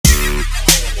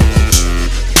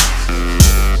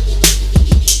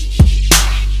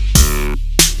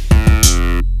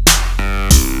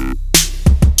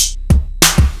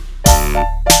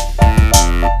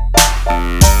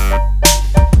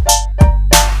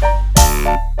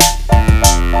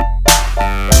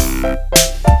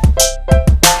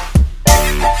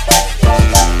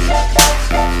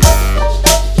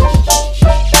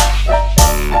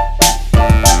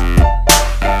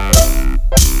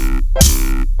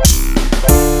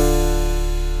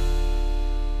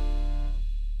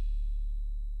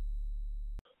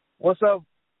What's up,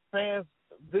 fans?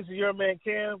 This is your man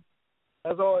Cam.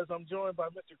 As always, I'm joined by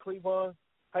Mr. Cleavon.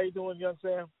 How you doing, young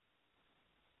Sam?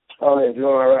 Oh, man, doing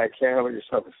all right. Cam, how about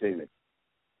yourself this evening?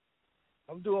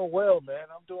 I'm doing well, man.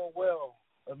 I'm doing well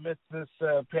amidst this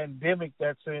pandemic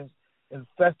that's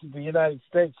infested the United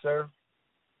States, sir.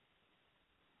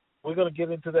 We're going to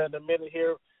get into that in a minute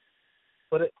here.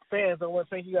 But fans, I want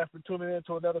to thank you guys for tuning in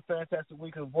to another fantastic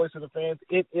week of Voice of the Fans.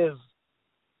 It is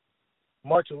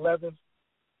March 11th.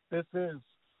 This is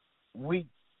week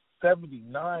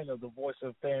 79 of the Voice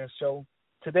of the Fans show.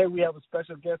 Today we have a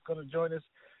special guest going to join us,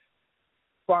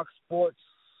 Fox Sports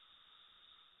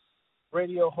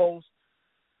radio host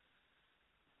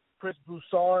Chris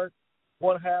Broussard,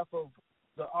 one half of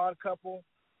The Odd Couple,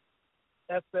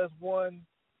 FS1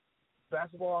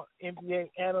 basketball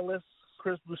NBA analyst.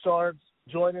 Chris Broussard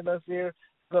joining us here.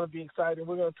 It's going to be exciting.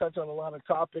 We're going to touch on a lot of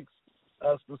topics,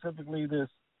 specifically this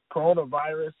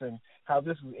coronavirus and how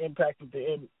this has impacted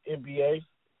the NBA,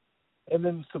 and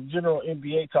then some general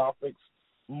NBA topics,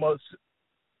 most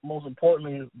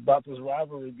importantly about this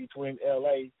rivalry between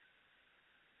LA,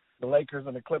 the Lakers,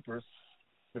 and the Clippers,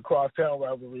 the crosstown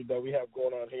rivalry that we have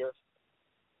going on here.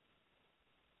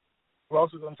 We're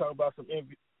also going to talk about some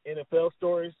NFL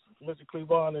stories, Mr.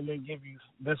 Cleavon, and then give you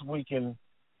this week in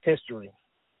history.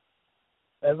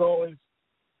 As always,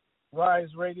 Rise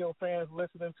Radio fans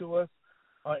listening to us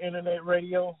on internet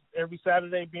radio every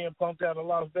Saturday being pumped out of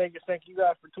Las Vegas. Thank you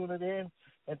guys for tuning in,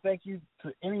 and thank you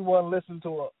to anyone listening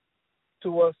to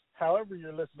us, however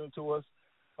you're listening to us,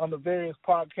 on the various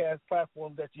podcast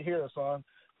platforms that you hear us on.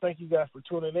 Thank you guys for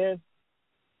tuning in,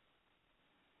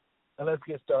 and let's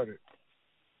get started.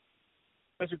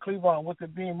 Mr. Cleavon, with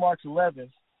it being March 11th,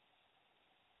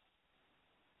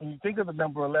 when you think of the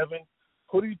number 11,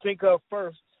 who do you think of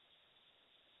first,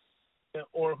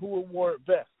 or who wore it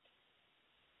best?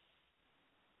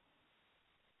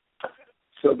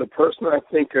 So the person I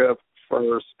think of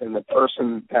first and the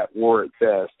person that wore it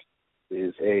best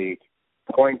is a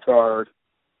point guard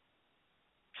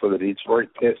for the Detroit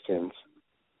Pistons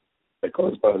that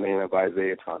goes by the name of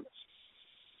Isaiah Thomas.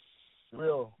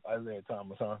 Real Isaiah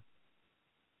Thomas, huh?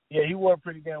 Yeah, he wore it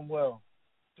pretty damn well.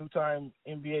 Two-time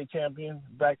NBA champion,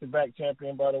 back-to-back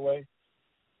champion, by the way.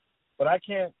 But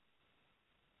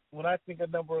when I think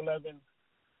of number 11,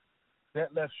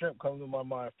 that left shrimp comes to my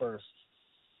mind first.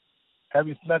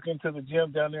 Having snuck into the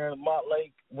gym down there in Mott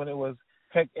Lake when it was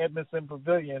Heck Edmondson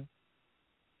Pavilion,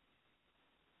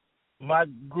 my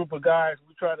group of guys,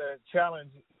 we tried to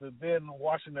challenge the then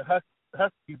Washington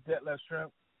Huskies, Detlef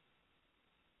Schrempf,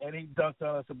 and he dunked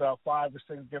on us about 5 or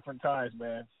 6 different times,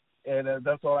 man. And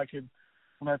that's all I could.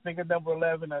 When I think of number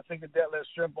 11, I think of Detlef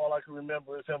Schrempf. All I can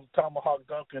remember is him tomahawk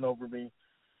dunking over me,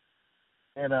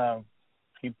 and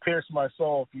he pierced my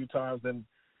soul a few times, and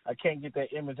I can't get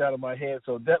that image out of my head.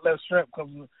 So Detlef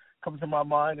Schrempf comes to my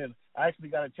mind, and I actually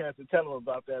got a chance to tell him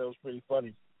about that. It was pretty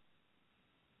funny.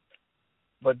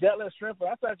 But Detlef Schrempf,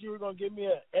 I thought you were going to give me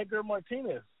an Edgar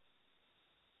Martinez.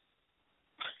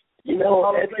 You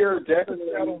know, Edgar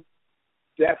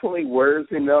definitely wears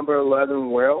the number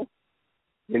 11 well.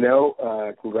 You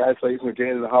know, congratulations on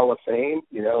getting to the Hall of Fame.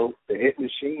 You know, the hit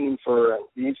machine for at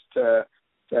least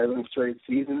 7 straight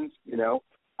seasons. You know,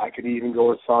 I could even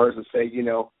go as far as to say, you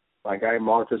know, my guy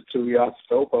Marcus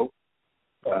Tuiasosopo.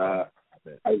 I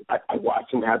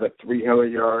watched him have a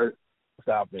 300-yard,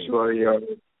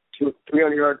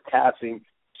 300-yard passing,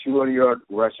 200-yard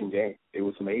rushing game. It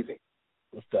was amazing.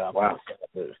 Stop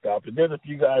it. There's a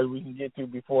few guys we can get to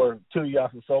before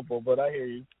Tuiasosopo, but I hear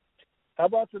you. How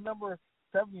about the number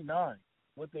 79?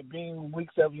 With it being week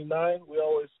 79, we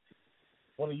always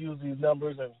want to use these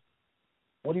numbers. And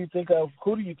what do you think of?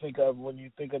 Who do you think of when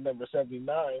you think of number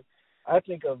 79? I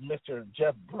think of Mr.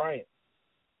 Jeff Bryant,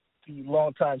 the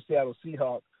longtime Seattle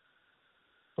Seahawk,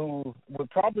 who would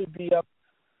probably be up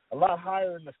a lot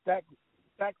higher in the sack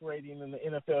rating in the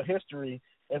NFL history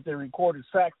if they recorded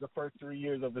sacks the first 3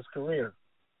 years of his career.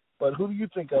 But who do you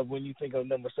think of when you think of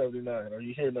number 79, or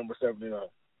you hear number 79?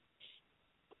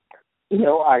 You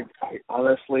know, I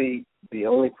honestly, the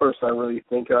only person I really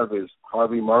think of is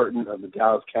Harvey Martin of the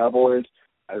Dallas Cowboys.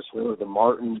 I just remember the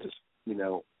Martin just, you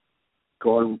know,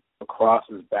 going across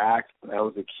his back when I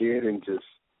was a kid, and just,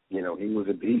 you know, he was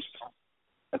a beast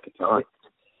at the time.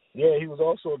 Yeah, he was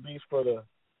also a beast for the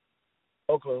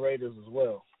Oakland Raiders as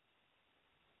well.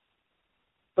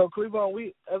 So,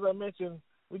 Cleavon, as I mentioned,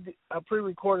 I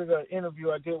pre-recorded an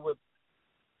interview I did with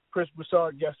Chris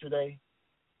Broussard yesterday.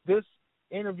 This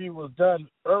interview was done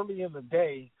early in the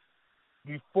day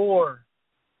before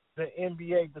the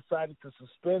NBA decided to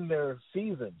suspend their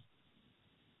season.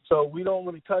 So we don't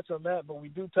really touch on that, but we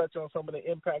do touch on some of the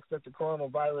impacts that the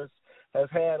coronavirus has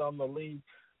had on the league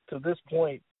to this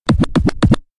point.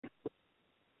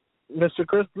 Mr.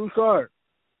 Chris Broussard.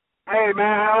 Hey,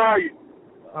 man, how are you?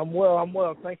 I'm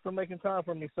well. Thanks for making time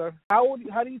for me, sir. How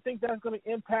do you think that's going to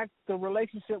impact the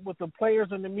relationship with the players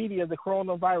and the media, the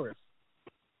coronavirus?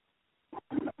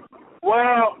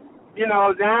 Well,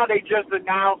 now they just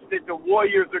announced that the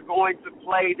Warriors are going to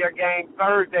play their game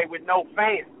Thursday with no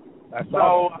fans.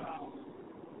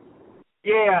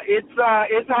 Yeah,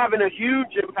 it's having a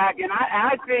huge impact, and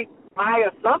I think my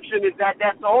assumption is that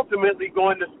that's ultimately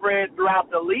going to spread throughout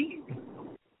the league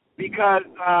because,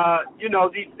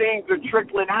 these things are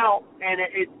trickling out, and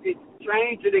it's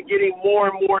changing and getting more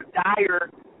and more dire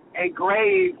and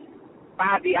grave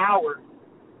by the hour.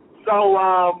 So,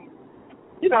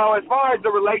 as far as the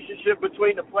relationship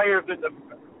between the players and the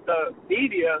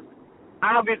media,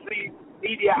 obviously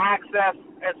media access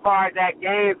as far as that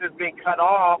games has been cut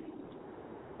off.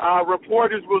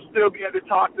 Reporters will still be able to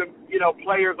talk to,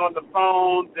 players on the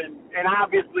phones, and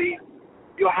obviously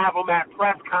you'll have them at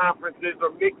press conferences or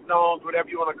mixed zones, whatever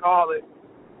you want to call it.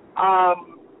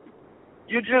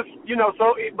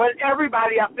 But I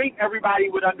think everybody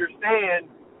would understand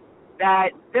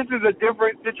that this is a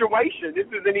different situation. This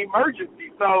is an emergency.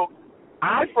 So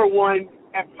I, for one,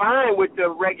 am fine with the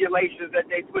regulations that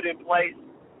they put in place.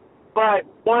 But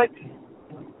once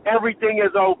everything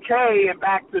is okay and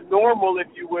back to normal, if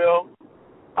you will,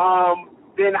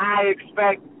 then I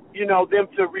expect, them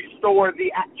to restore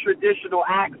the traditional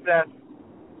access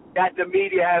that the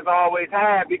media has always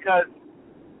had, because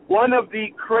one of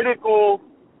the critical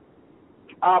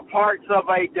parts of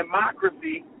a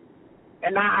democracy,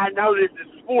 and I know this is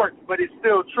sports, but it's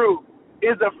still true,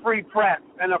 is a free press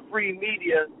and a free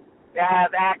media that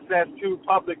has access to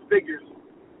public figures.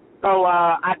 So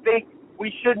I think we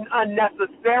shouldn't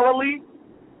unnecessarily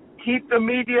keep the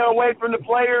media away from the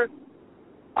players.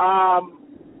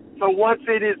 So once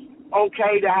it is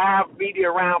okay to have media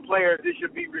around players, it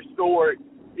should be restored.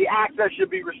 The access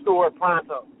should be restored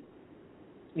pronto.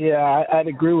 Yeah, I'd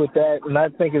agree with that, and I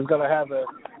think it's going to have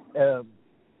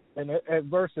an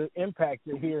adverse impact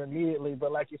here immediately.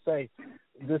 But like you say,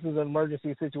 this is an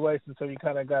emergency situation, so you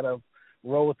kind of got to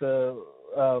roll with the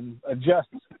adjust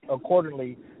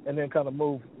accordingly, and then kind of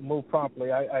move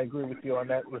promptly. I agree with you on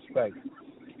that respect.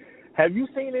 Have you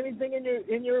seen anything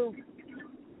in your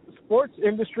sports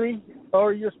industry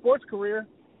or your sports career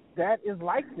that is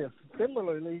like this?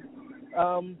 Similarly,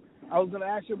 I was going to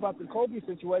ask you about the Kobe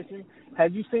situation.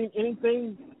 Have you seen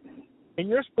anything in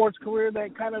your sports career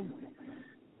that kind of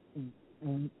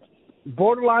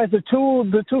borderlines the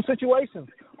two situations?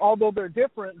 Although they're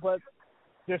different, but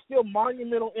there's still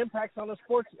monumental impacts on the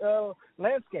sports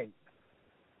landscape.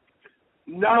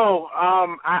 No,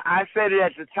 I said it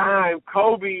at the time.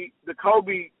 The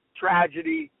Kobe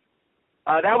tragedy,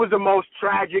 that was the most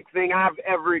tragic thing I've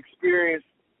ever experienced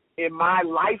in my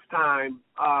lifetime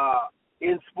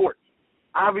in sports.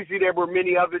 Obviously, there were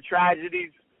many other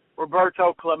tragedies: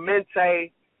 Roberto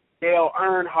Clemente, Dale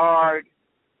Earnhardt,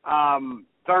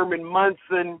 Thurman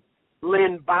Munson,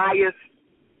 Len Bias,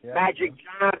 Magic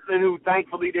Johnson, who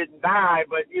thankfully didn't die,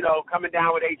 but, coming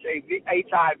down with HIV,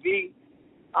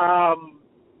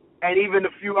 and even a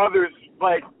few others.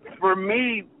 But for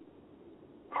me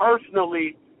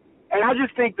personally, and I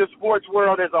just think the sports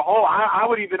world as a whole, I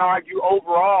would even argue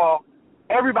overall,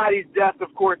 everybody's death,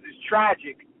 of course, is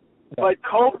tragic. But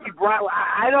Kobe Bryant,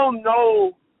 I don't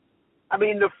know. I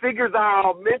mean, the figures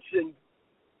I mentioned,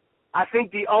 I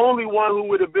think the only one who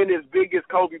would have been as big as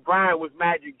Kobe Bryant was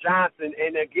Magic Johnson.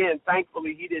 And again,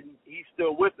 thankfully, he's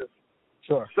still with us.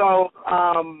 Sure. So,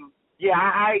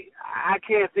 I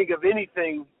can't think of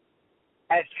anything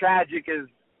as tragic as,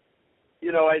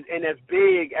 and as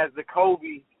big as the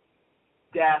Kobe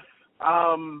death.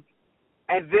 And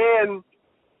then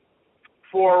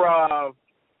for,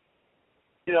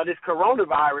 this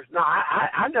coronavirus, no,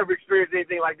 I never experienced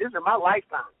anything like this in my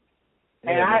lifetime.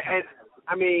 And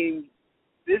I mean,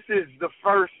 this is the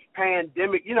first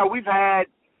pandemic. We've had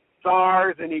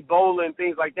SARS and Ebola and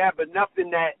things like that, but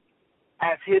nothing that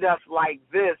has hit us like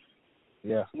this.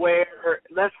 Yeah. Where,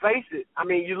 let's face it, I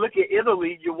mean, you look at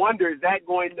Italy, you wonder, is that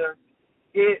going to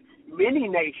hit many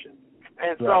nations?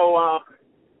 And so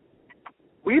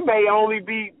we may only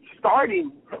be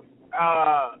starting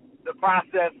the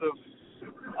process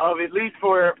of at least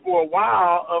for a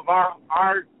while of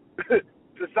our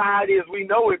society as we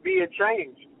know it being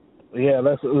changed. Yeah,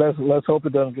 let's hope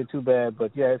it doesn't get too bad.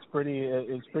 But yeah, it's pretty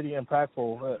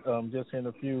impactful just in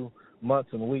a few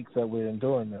months and weeks that we're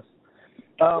enduring this.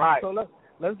 Right. So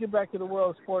let's get back to the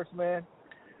world of sports, man.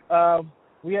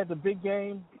 We had the big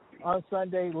game on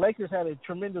Sunday. Lakers had a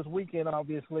tremendous weekend,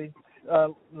 obviously.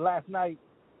 Last night,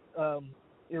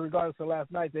 regardless of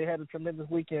last night, they had a tremendous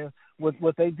weekend with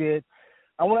what they did.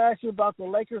 I want to ask you about the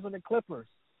Lakers and the Clippers.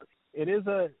 It is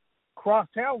a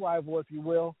crosstown rival, if you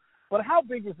will. But how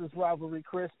big is this rivalry,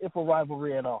 Chris, if a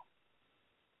rivalry at all?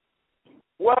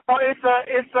 Well,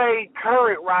 it's a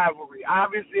current rivalry.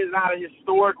 Obviously, it's not a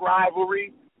historic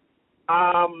rivalry.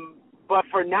 But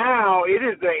for now, it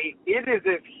is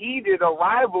as heated a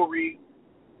rivalry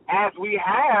as we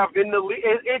have in the league.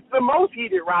 It's the most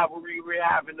heated rivalry we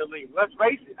have in the league. Let's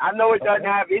face it. I know it doesn't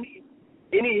have any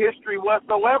history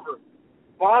whatsoever.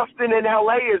 Boston and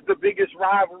LA is the biggest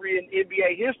rivalry in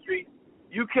NBA history.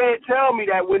 You can't tell me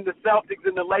that when the Celtics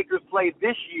and the Lakers played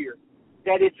this year,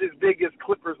 that it's as big as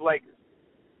Clippers-Lakers.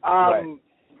 Right.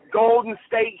 Golden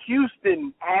State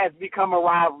Houston has become a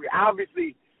rivalry.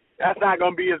 Obviously, that's not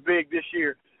going to be as big this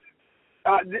year.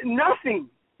 Nothing.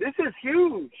 This is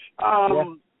huge.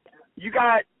 You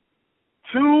got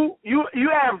you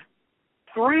have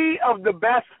three of the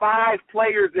best five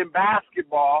players in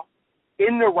basketball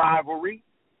in the rivalry.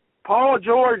 Paul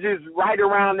George is right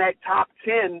around that top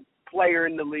 10 player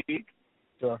in the league.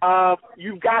 Sure.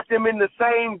 You've got them in the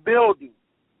same building.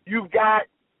 You've got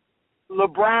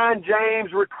LeBron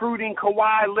James recruiting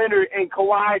Kawhi Leonard and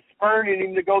Kawhi spurning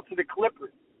him to go to the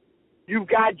Clippers. You've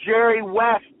got Jerry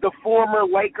West, the former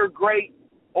Laker great,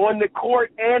 on the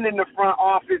court and in the front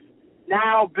office,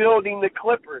 now building the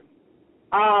Clippers.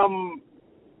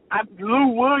 Lou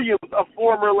Williams, a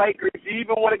former Laker, if you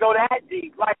even want to go that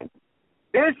deep. Like,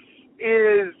 this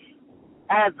is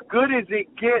as good as it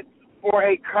gets for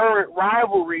a current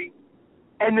rivalry,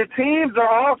 and the teams are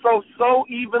also so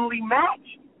evenly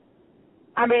matched.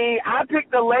 I mean, I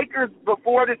picked the Lakers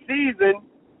before the season,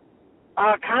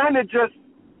 kind of just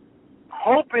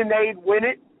hoping they'd win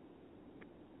it,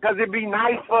 because it'd be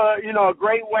nice for, a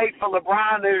great way for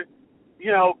LeBron to,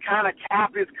 kind of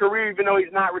cap his career, even though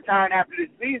he's not retiring after this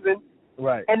season.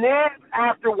 Right. And then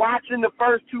after watching the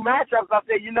first two matchups, I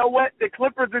said, you know what? The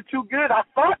Clippers are too good. I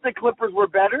thought the Clippers were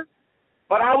better,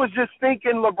 but I was just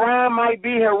thinking LeBron might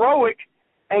be heroic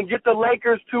and get the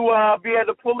Lakers to be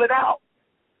able to pull it out.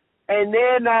 And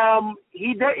then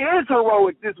he is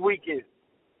heroic this weekend.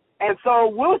 And so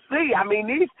we'll see. I mean,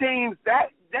 these teams, that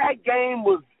game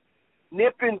was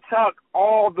nip and tuck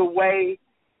all the way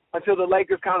until the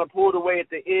Lakers kind of pulled away at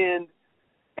the end.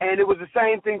 And it was the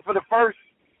same thing for the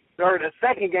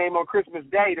second game on Christmas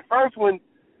Day. The first one,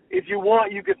 if you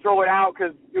want, you could throw it out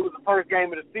because it was the first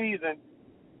game of the season.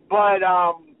 But,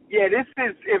 this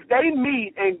is, if they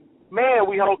meet, and, man,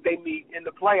 we hope they meet in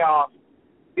the playoffs,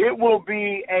 it will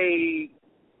be a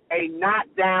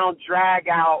knockdown,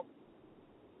 drag-out,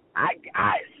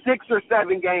 6 or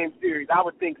 7 game series. I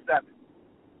would think 7.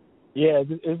 Yeah,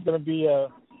 it's going to be a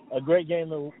great game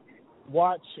to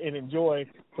watch and enjoy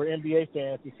for NBA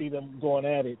fans to see them going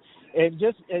at it. And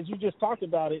just as you just talked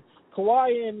about it,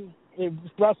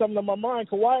 it brought something to my mind,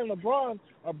 Kawhi and LeBron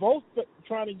are both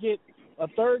trying to get a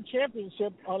third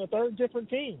championship on a third different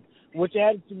team, which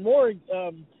adds more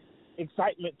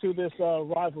excitement to this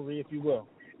rivalry, if you will.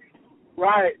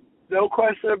 Right. No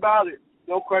question about it.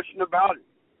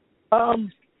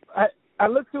 I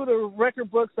looked through the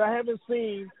record books. I haven't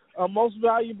seen a most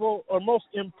valuable or most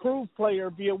improved player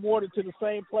be awarded to the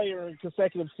same player in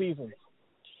consecutive seasons.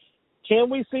 Can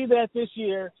we see that this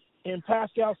year in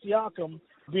Pascal Siakam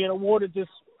being awarded this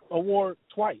award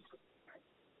twice?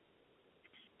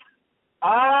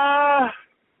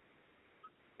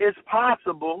 It's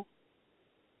possible,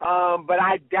 but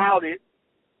I doubt it.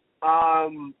 I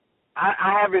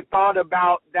haven't thought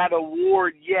about that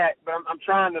award yet, but I'm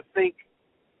trying to think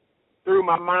through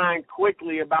my mind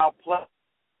quickly about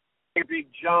big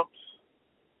jumps.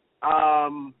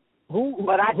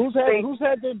 Who's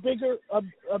had the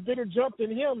bigger jump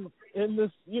than him in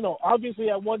this? Obviously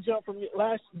had one jump from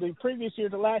the previous year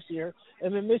to last year,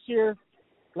 and then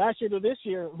last year to this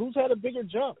year. Who's had a bigger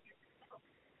jump?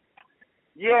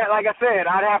 Yeah, like I said,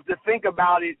 I'd have to think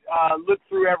about it, look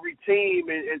through every team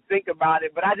and think about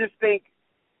it. But I just think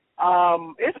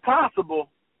it's possible.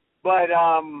 But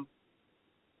I'm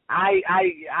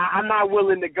not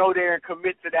willing to go there and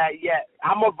commit to that yet.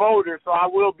 I'm a voter, so I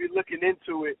will be looking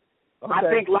into it. Okay.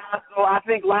 I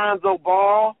think Lonzo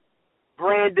Ball,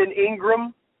 Brandon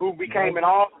Ingram, who became an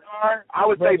All-Star, I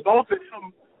would say both of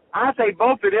them. I'd say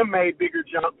both of them made bigger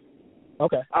jumps.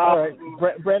 Okay, all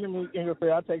right. Brandon Ingram,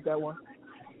 I'll take that one.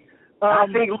 I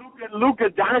think Luka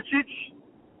Doncic,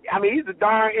 he's a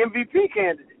darn MVP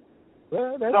candidate.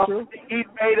 Well, that's true. I think he's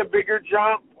made a bigger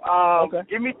jump. Okay.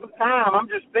 Give me some time. I'm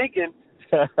just thinking.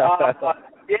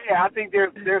 Yeah, I think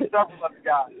there's several other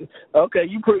guys. Okay,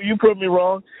 you proved me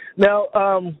wrong. Now,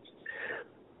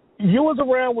 you was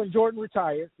around when Jordan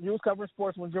retired. You was covering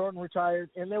sports when Jordan retired,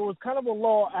 and there was kind of a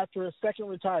lull after his second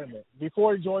retirement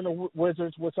before he joined the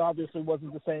Wizards, which obviously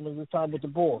wasn't the same as his time with the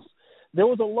Bulls. There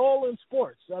was a lull in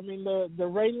sports. I mean, the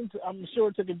ratings, I'm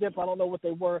sure, took a dip. I don't know what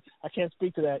they were. I can't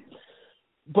speak to that.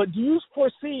 But do you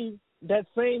foresee that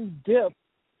same dip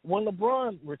when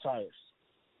LeBron retires?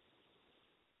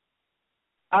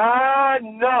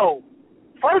 No.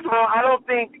 First of all, I don't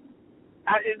think.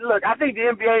 I think the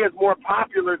NBA is more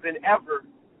popular than ever.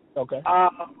 Okay.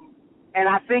 And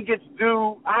I think it's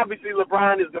due. Obviously,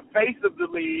 LeBron is the face of the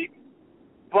league,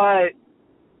 but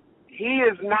he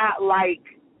is not like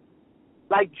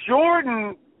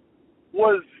Jordan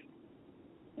was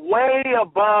way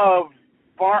above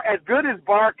as good as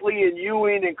Barkley and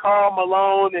Ewing and Karl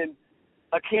Malone and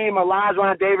Hakeem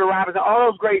Olajuwon, David Robinson,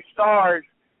 all those great stars.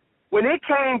 When it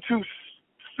came to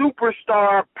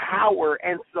superstar power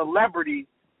and celebrity,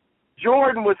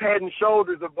 Jordan was head and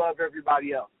shoulders above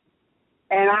everybody else.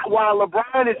 And while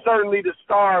LeBron is certainly the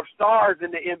star of stars in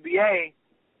the NBA,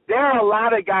 there are a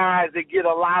lot of guys that get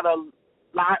a lot of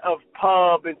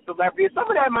pub and celebrity. And some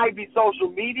of that might be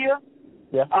social media.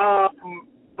 Yeah.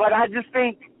 But I just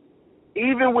think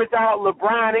even without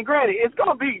LeBron, and granted, it's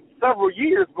going to be several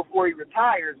years before he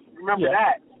retires. Remember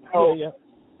that. So, yeah.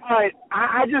 But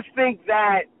I just think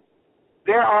that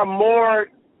there are more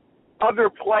other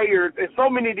players and so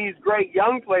many of these great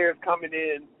young players coming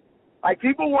in. Like,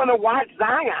 people want to watch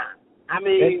Zion. I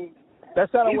mean,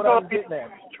 that's kind of what I was getting at.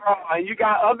 And you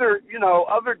got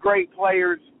other great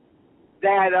players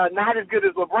that are not as good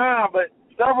as LeBron, but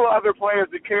several other players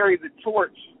that carry the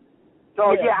torch.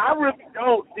 So, yeah, I really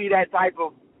don't see that type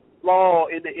of law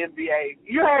in the NBA.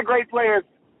 You had great players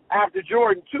after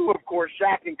Jordan, too, of course,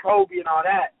 Shaq and Kobe and all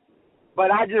that.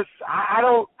 But I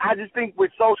just think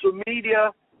with social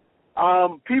media,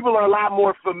 people are a lot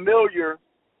more familiar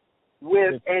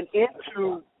with and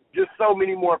into just so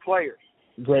many more players.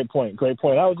 Great point. I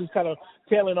was just kind of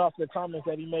tailing off the comments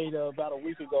that he made about a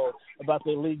week ago about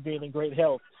the league being in great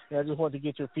health, and I just wanted to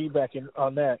get your feedback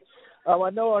on that. I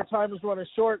know our time is running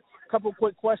short. A couple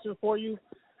quick questions for you.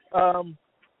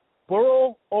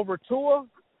 Burrow over Tua.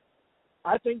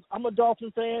 I think I'm a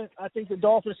Dolphin fan. I think the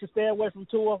Dolphins should stay away from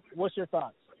Tua. What's your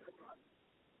thoughts?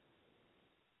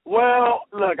 Well,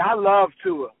 look, I love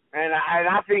Tua, and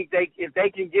I think if they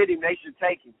can get him, they should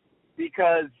take him,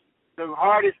 because the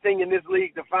hardest thing in this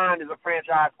league to find is a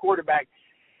franchise quarterback.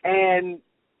 And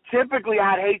typically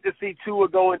I'd hate to see Tua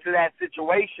go into that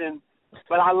situation,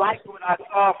 but I liked what I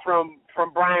saw from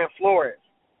Brian Flores.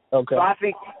 Okay. So I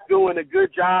think he's doing a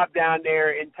good job down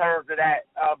there in terms of that,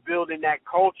 building that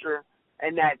culture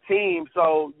and that team.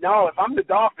 So, no, if I'm the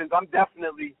Dolphins, I'm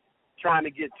definitely trying to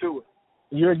get to it.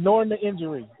 You're ignoring the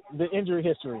injury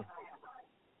history.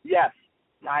 Yes,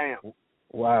 I am.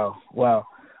 Wow.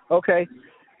 Okay.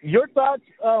 Your thoughts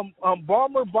on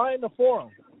Ballmer buying the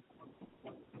Forum?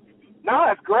 No,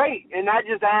 that's great, and that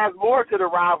just adds more to the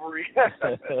rivalry.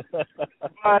 But,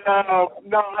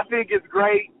 no, I think it's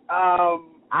great.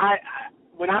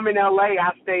 When I'm in L.A.,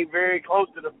 I stay very close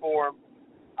to the Forum.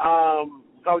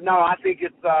 So, no, I think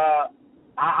it's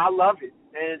I love it.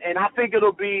 And I think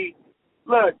it'll be –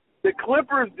 look, the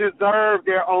Clippers deserve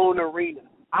their own arena.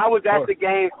 I was at the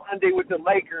game Sunday with the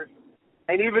Lakers,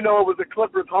 and even though it was a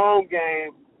Clippers home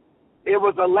game, it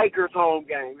was a Lakers home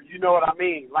game, if you know what I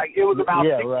mean. Like, it was about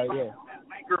 6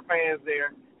 Laker fans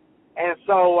there. And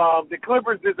so the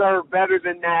Clippers deserve better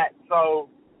than that. So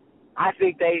I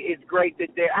think it's great that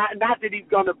they're – not that he's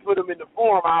going to put them in the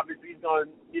Forum. Obviously, he's going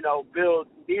to, build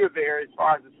near there as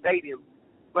far as the stadium.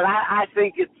 But I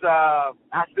think it's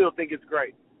I still think it's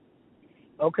great.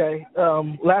 Okay.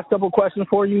 Last couple of questions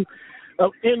for you.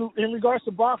 In regards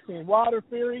to boxing, Wilder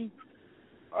Fury,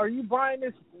 are you buying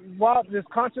this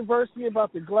controversy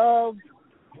about the gloves,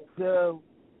 the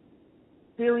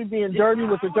Fury being dirty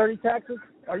with the dirty taxes?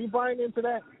 Are you buying into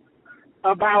that?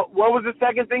 About what was the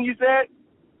second thing you said?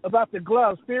 About the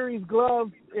gloves, Fury's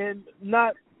gloves, and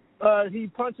not he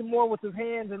punching more with his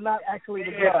hands and not actually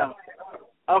the gloves.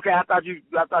 Okay, I thought you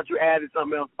added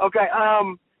something else. Okay,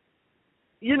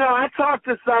 I talked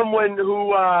to someone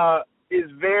who is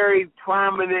very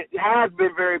prominent, has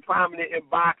been very prominent in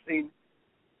boxing,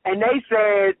 and they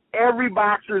said every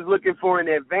boxer is looking for an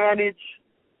advantage,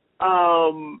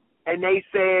 and they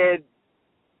said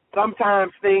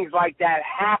sometimes things like that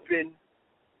happen.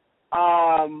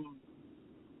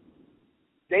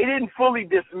 They didn't fully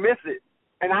dismiss it,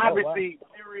 and obviously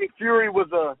Fury was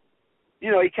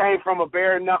he came from a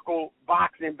bare-knuckle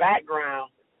boxing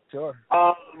background. Sure.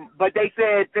 But they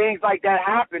said things like that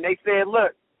happen. They said,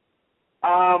 look,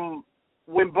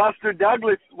 when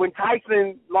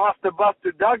Tyson lost to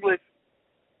Buster Douglas,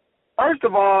 first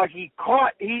of all, he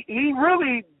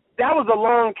really, that was a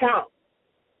long count.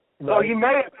 Right. So he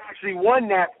may have actually won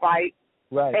that fight.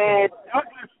 Right. And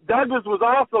Douglas was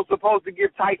also supposed to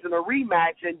give Tyson a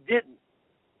rematch and didn't.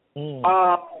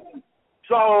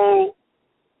 So,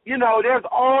 there's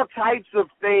all types of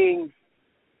things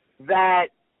that,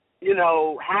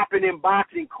 happen in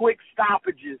boxing, quick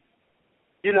stoppages,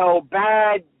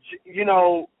 bad,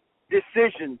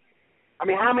 decisions. I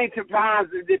mean, how many times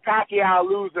did Pacquiao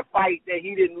lose a fight that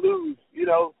he didn't lose?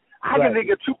 I can think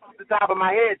of two off the top of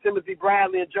my head, Timothy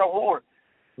Bradley and Joe Horn.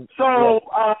 So,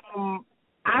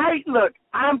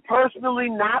 I'm personally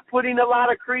not putting a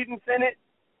lot of credence in it.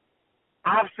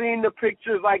 I've seen the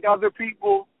pictures like other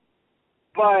people,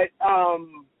 but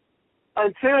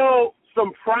until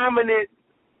some prominent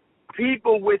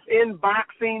people within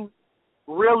boxing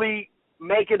really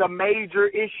make it a major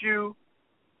issue,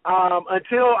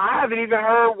 until I haven't even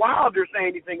heard Wilder say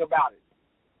anything about it.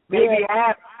 Maybe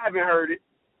I haven't heard it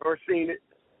or seen it.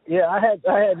 Yeah, I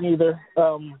hadn't either.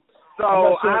 I'm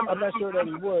not sure that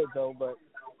he would though, but.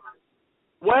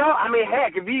 Well, I mean,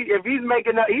 heck, if he's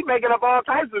making up all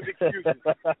types of excuses,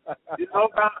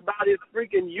 about his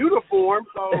freaking uniform.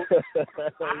 So,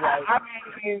 right. I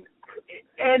mean,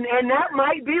 and that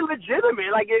might be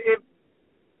legitimate. Like if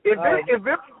it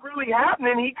was really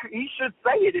happening, he should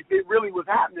say it if it really was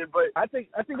happening. But I think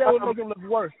that would make him look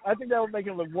worse. I think that would make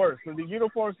him look worse. If the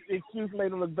uniform excuse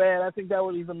made him look bad, I think that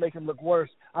would even make him look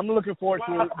worse. I'm looking forward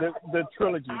to the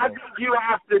trilogy. I think you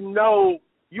have to know.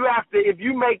 If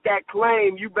you make that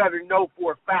claim, you better know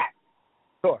for a fact.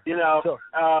 Sure. Sure.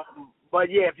 But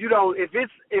yeah, if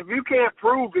you can't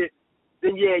prove it,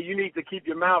 then yeah, you need to keep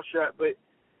your mouth shut. But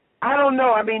I don't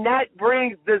know. I mean, that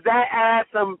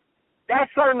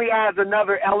certainly adds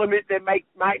another element that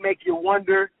might make you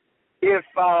wonder if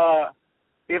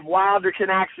Wilder can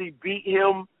actually beat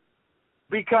him,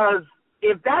 because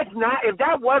if that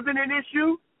wasn't an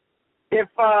issue, if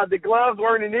the gloves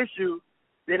weren't an issue,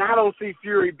 then I don't see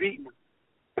Fury beating him.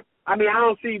 I mean, I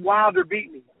don't see Wilder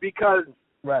beating him because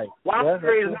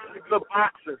Wilder is not a good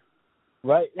boxer.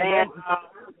 Right. And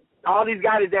all these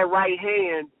guys is that right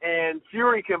hand, and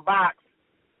Fury can box.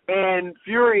 And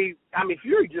Fury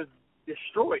just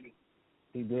destroyed him.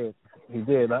 He did.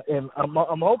 And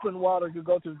I'm hoping Wilder could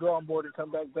go to the drawing board and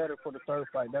come back better for the third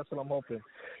fight. That's what I'm hoping.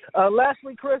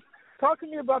 Lastly, Chris, talk to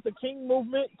me about the King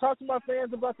Movement. Talk to my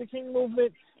fans about the King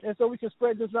Movement, and so we can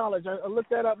spread this knowledge. I looked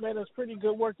that up, man. It's pretty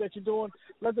good work that you're doing.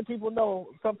 Let the people know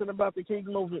something about the King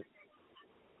Movement.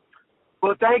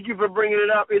 Well, thank you for bringing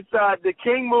it up. It's the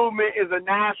King Movement is a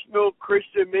national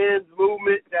Christian men's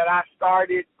movement that I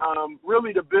started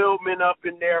really to build men up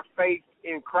in their faith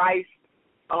in Christ,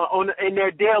 in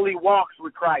their daily walks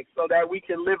with Christ, so that we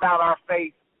can live out our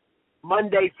faith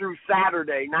Monday through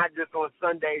Saturday, not just on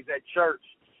Sundays at church.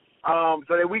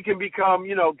 So that we can become,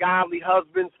 godly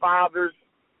husbands, fathers,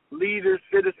 leaders,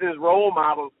 citizens, role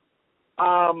models.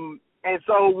 And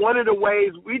so one of the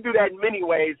ways, we do that in many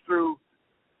ways, through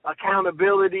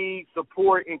accountability,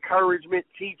 support, encouragement,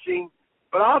 teaching,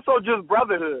 but also just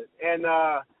brotherhood. And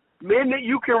men that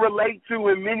you can relate to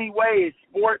in many ways,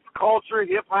 sports, culture,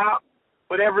 hip-hop,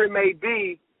 whatever it may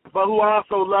be, but who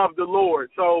also love the Lord.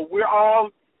 So we're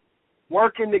all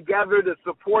working together to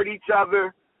support each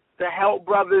other, to help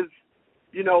brothers,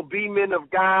 be men of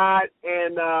God,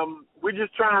 and we're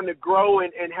just trying to grow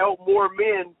and help more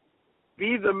men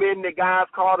be the men that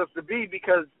God's called us to be,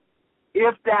 because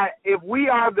if we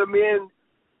are the men,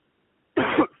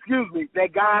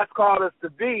 that God's called us to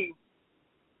be,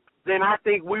 then I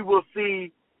think we will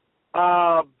see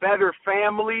better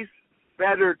families,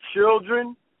 better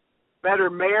children, better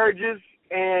marriages,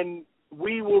 and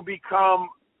we will become,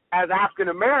 as African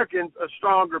Americans, a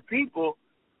stronger people.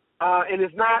 And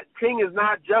King is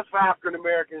not just for African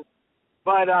Americans,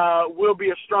 but we'll be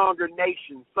a stronger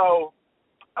nation. So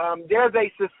there's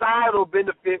a societal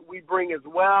benefit we bring as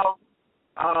well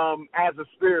as a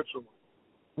spiritual one.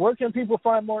 Where can people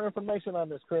find more information on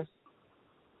this, Chris?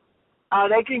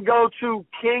 They can go to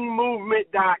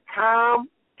kingmovement.com,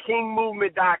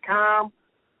 kingmovement.com.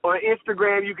 On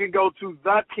Instagram, you can go to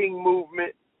The King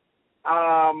Movement,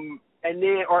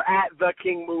 or at The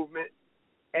King Movement.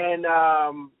 And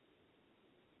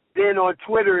then on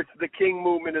Twitter, it's The King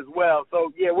Movement as well.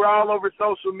 So, yeah, we're all over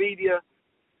social media.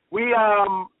 We're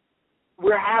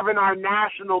having our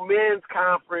national men's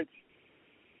conference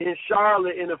in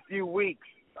Charlotte in a few weeks,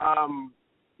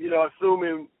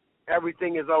 assuming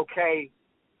everything is okay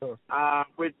with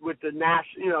the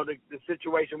the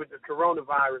situation with the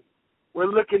coronavirus. We're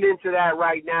looking into that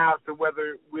right now as to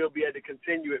whether we'll be able to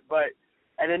continue it. But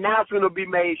an announcement will be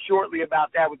made shortly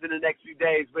about that within the next few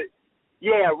days. But,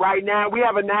 yeah, right now we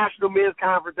have a national men's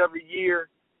conference every year.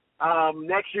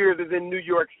 Next year is in New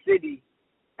York City.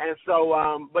 And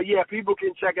so, but, yeah, people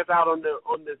can check us out on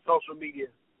the social media.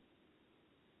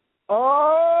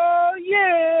 Oh,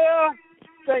 yeah.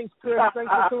 Thanks, Chris.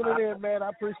 Thanks for tuning in, man. I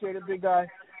appreciate it, big guy.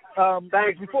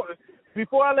 Thanks.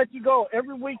 Before I let you go,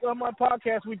 every week on my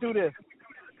podcast we do this.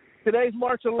 Today's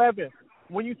March 11th.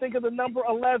 When you think of the number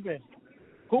 11,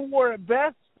 who wore it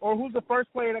best, or who's the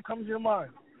first player that comes to your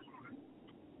mind?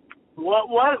 What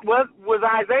was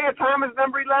Isaiah Thomas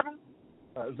number 11?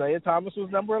 Isaiah Thomas was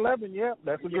number 11. Yeah,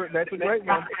 that's a great one. It's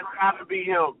got to be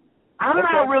him. I'm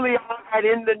not really all that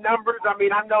into numbers. I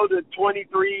mean, I know the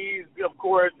 23s, of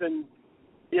course, and,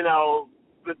 you know,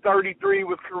 the 33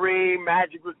 was Kareem,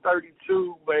 Magic was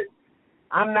 32, but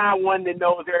I'm not one that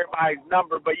knows everybody's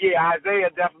number. But, yeah, Isaiah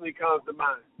definitely comes to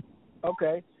mind.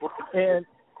 Okay. And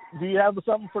do you have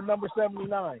something for number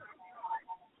 79?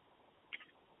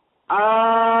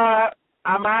 I'm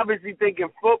obviously thinking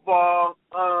football.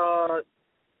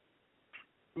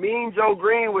 Mean Joe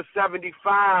Green was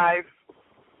 75.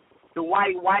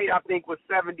 Dwight White, I think, was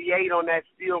 78 on that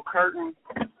steel curtain.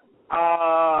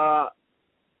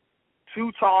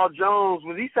 Too Tall Jones,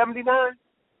 was he 79?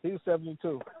 He was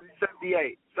 72.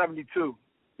 78, 72.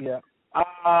 Yeah. No.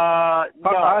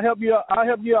 I'll help you out.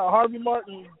 Harvey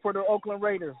Martin for the Oakland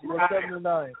Raiders was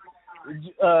 79.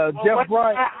 Jeff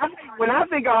Bryant. When I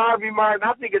think of Harvey Martin,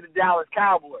 I think of the Dallas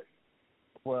Cowboys.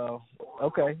 Well,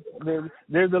 okay.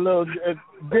 There's a little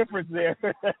difference there.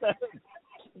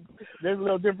 There's a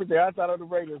little difference there. I thought of the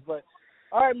Raiders. But,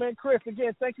 all right, man, Chris,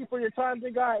 again, thank you for your time,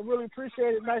 big guy. I really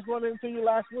appreciate it. Nice running into you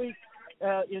last week.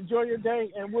 Enjoy your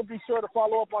day, and we'll be sure to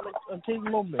follow up on the King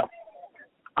Movement.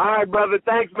 All right, brother.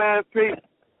 Thanks, man. Peace.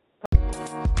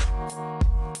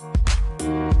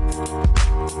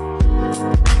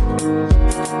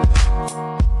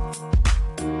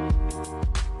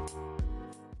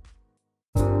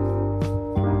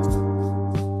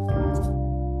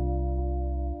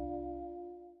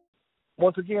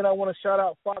 Once again, I want to shout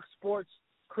out Fox Sports,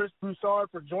 Chris Broussard,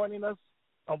 for joining us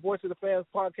on Voice of the Fans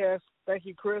podcast. Thank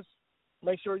you, Chris.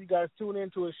 Make sure you guys tune in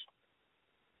to his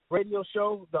radio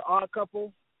show, The Odd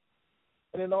Couple.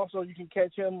 And then also you can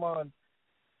catch him on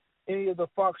any of the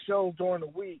Fox shows during the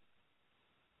week,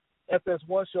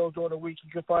 FS1 shows during the week.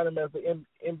 You can find him as the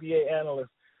NBA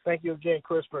analyst. Thank you again,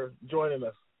 Chris, for joining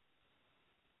us.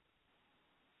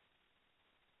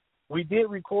 We did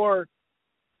record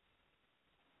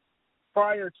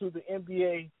prior to the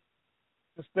NBA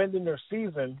suspending their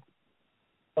season,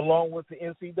 along with the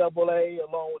NCAA,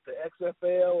 along with the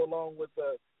XFL, along with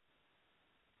the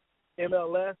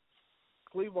MLS,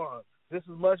 Cleveland. This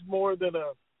is much more than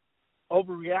a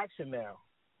overreaction now.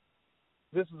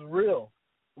 This is real.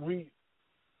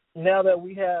 Now that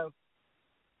we have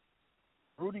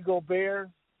Rudy Gobert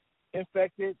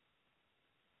infected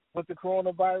with the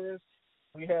coronavirus,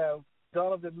 we have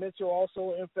Donovan Mitchell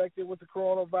also infected with the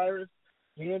coronavirus,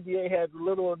 the NBA had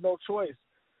little or no choice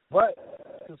but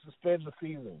to suspend the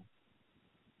season.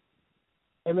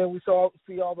 And then we see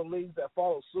all the leagues that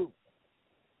follow suit.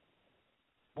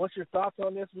 What's your thoughts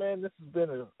on this, man? This has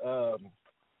been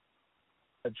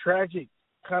a tragic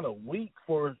kind of week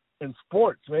in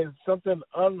sports, man. It's something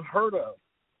unheard of.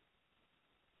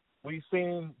 We've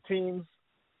seen teams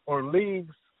or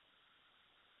leagues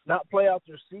not play out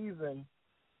their season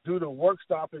due to work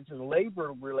stoppage and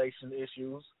labor relation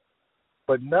issues,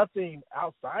 but nothing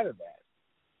outside of that.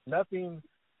 Nothing,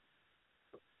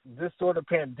 this sort of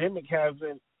pandemic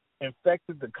hasn't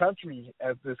infected the country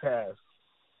as this has.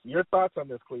 Your thoughts on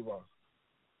this, Cleveland?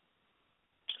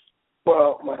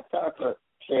 Well, my thoughts,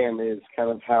 Cam, is kind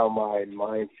of how my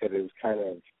mindset is kind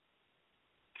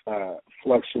of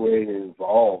fluctuated and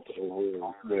evolved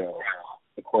over,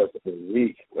 the course of the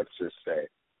week, let's just say.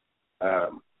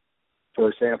 For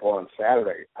example, on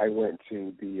Saturday, I went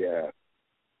to the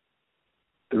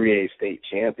 3A state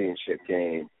championship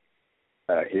game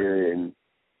here in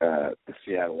the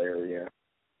Seattle area.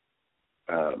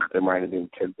 There might have been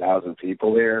 10,000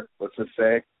 people there, let's just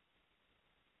say.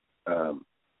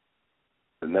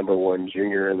 The number one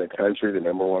junior in the country, the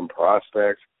number one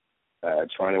prospect,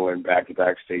 trying to win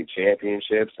back-to-back state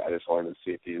championships. I just wanted to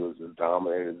see if he was as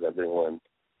dominant as everyone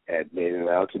had made him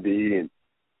out to be. And,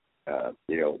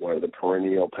 one of the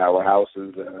perennial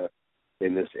powerhouses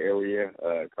in this area,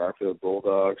 Garfield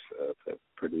Bulldogs, that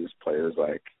produced players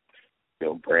like,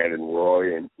 Brandon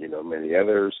Roy and, many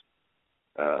others.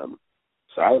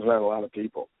 So I was around a lot of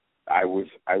people. I was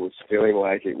feeling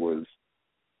like it was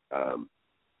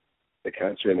the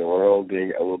country and the world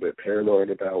being a little bit paranoid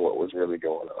about what was really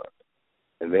going on.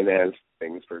 And then as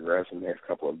things progressed in the next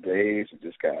couple of days, it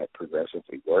just got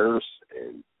progressively worse,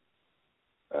 and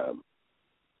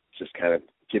just kind of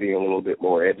getting a little bit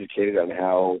more educated on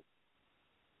how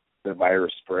the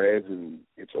virus spreads and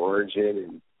its origin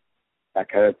and that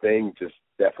kind of thing just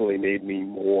definitely made me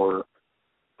more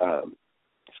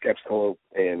skeptical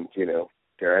and,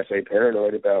 dare I say,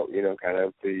 paranoid about, kind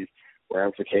of the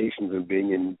ramifications of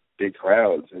being in big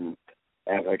crowds. And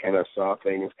as I kind of saw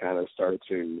things kind of start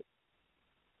to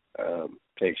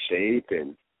take shape,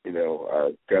 and,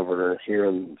 our governor here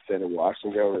in the state of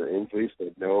Washington, Governor Inslee,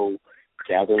 said no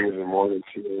gatherings of more than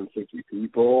 250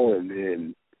 people. And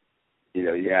then,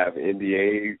 you have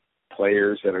NBA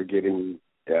players that are getting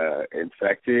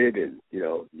infected, and,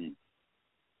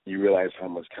 you realize how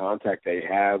much contact they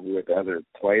have with other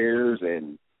players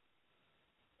and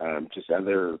just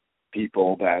other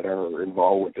people that are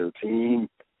involved with their team,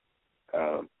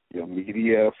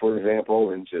 media, for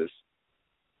example, and just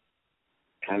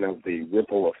kind of the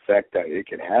ripple effect that it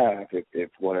could have if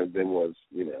one of them was,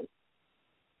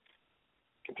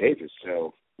 contagious.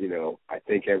 So, I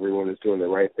think everyone is doing the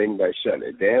right thing by shutting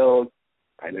it down.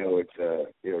 I know it's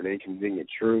an inconvenient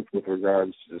truth with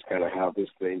regards to just kind of how this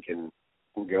thing can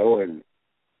go, and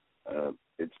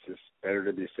it's just better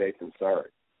to be safe than sorry,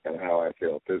 kind of how I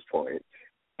feel at this point.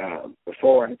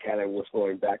 Before, I kind of was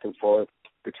going back and forth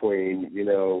between,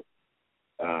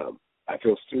 I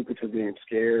feel stupid for being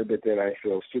scared, but then I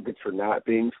feel stupid for not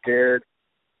being scared,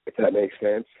 if that makes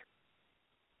sense.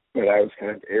 But I was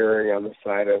kind of erring on the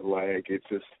side of, like, it's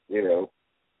just, these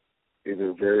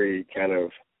are very kind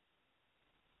of,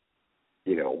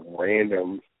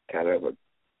 random kind of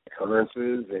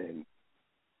occurrences, and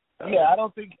I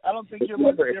don't think you're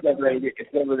much different.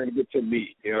 It's never going to get to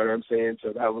me. You know what I'm saying? So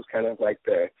that was kind of like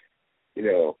the,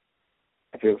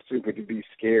 I feel stupid to be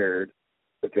scared,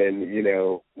 but then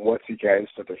once you guys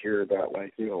start to hear about,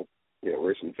 like,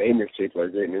 where some famous people are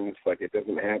getting in, it's like it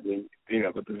doesn't happen.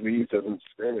 The disease doesn't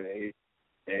discriminate,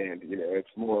 and it's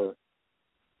more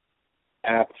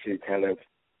apt to kind of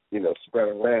spread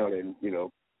around and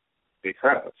big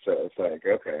crowds. So it's like,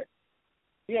 okay.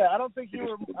 Yeah, I don't think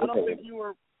you're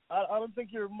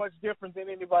much different than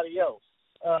anybody else.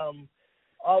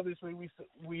 Obviously,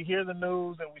 we hear the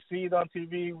news and we see it on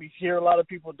TV. We hear a lot of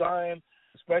people dying,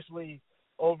 especially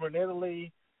over in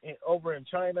Italy and over in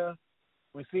China.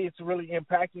 We see it's really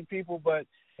impacting people, but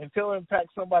until it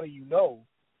impacts somebody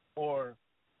or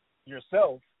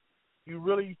yourself, you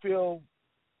really feel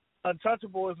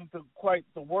untouchable isn't quite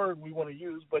the word we want to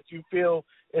use, but you feel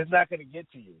it's not going to get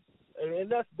to you,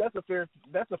 and that's a fair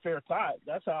thought.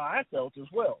 That's how I felt as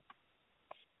well.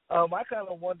 I kind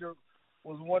of was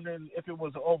wondering if it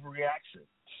was an overreaction.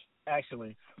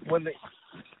 Actually, when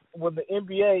the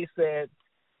NBA said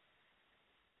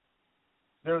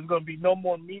there's going to be no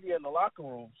more media in the locker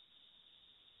rooms,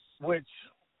 which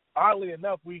oddly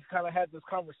enough we kind of had this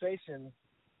conversation.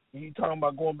 You talking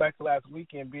about going back to last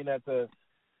weekend, being at the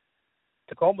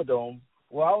Tacoma Dome.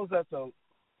 Well, I was at the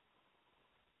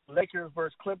Lakers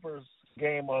versus Clippers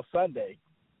game on Sunday.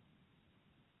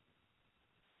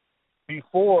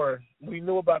 Before we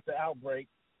knew about the outbreak,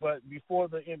 but before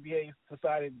the NBA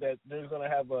decided that they're going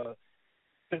to have a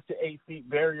 6 to 8 feet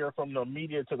barrier from the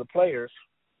media to the players,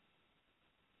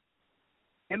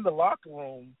 in the locker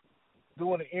room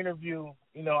doing an interview,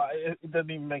 it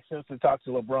doesn't even make sense to talk to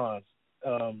LeBron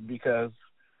because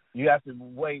you have to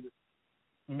wait,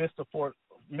 miss the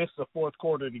fourth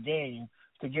quarter of the game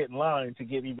to get in line to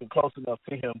get even close enough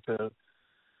to him to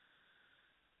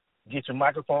get your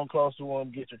microphone close to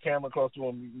him, get your camera close to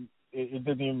him. It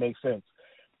didn't even make sense.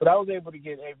 But I was able to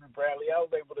get Avery Bradley. I was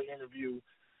able to interview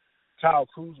Kyle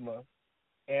Kuzma.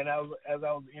 And as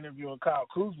I was interviewing Kyle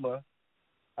Kuzma,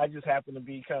 I just happened to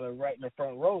be kind of right in the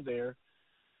front row there.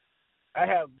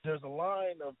 There's a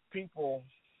line of people,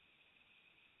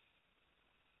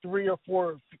 3 or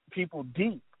 4 people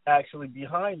deep, actually,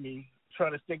 behind me,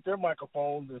 trying to stick their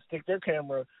microphones and stick their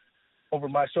camera over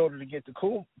my shoulder to get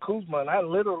to Kuzma, and I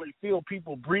literally feel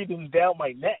people breathing down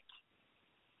my neck.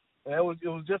 And it was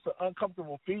just an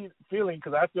uncomfortable feeling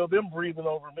because I feel them breathing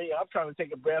over me. I'm trying to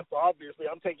take a breath, so obviously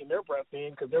I'm taking their breath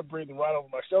in because they're breathing right over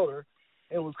my shoulder.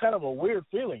 It was kind of a weird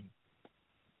feeling.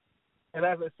 And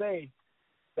as I say,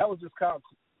 that was just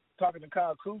talking to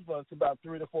Kyle Kuzma. It's about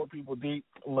 3 to 4 people deep.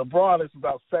 LeBron is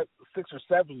about 6 or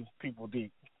 7 people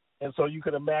deep. And so you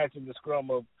could imagine the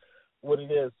scrum of what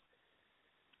it is,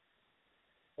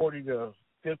 40 to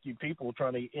 50 people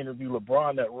trying to interview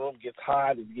LeBron. That room gets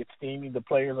hot. It gets steamy. The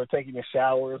players are taking their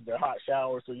showers. They're hot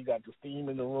showers, so you got the steam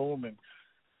in the room and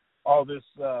all this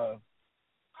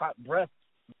hot breath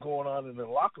going on in the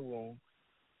locker room.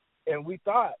 And we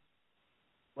thought,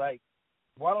 like,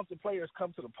 why don't the players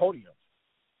come to the podium?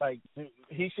 Like,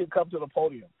 he should come to the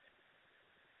podium.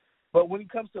 But when he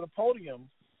comes to the podium,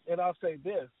 and I'll say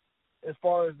this, as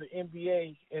far as the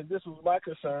NBA, and this was my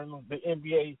concern, the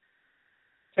NBA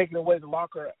taking away the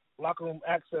locker room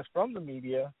access from the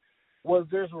media, was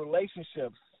there's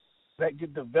relationships that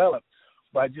get developed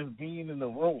by just being in the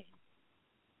room.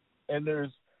 And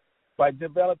by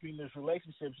developing these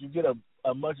relationships, you get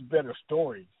a much better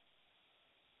story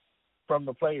from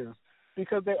the players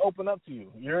because they open up to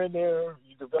you. You're in there,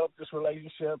 you develop this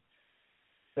relationship,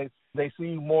 they see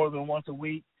you more than once a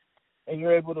week, and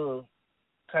you're able to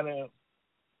kind of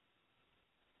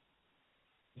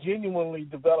genuinely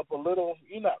develop a little,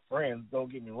 you're not friends,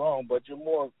 don't get me wrong, but you're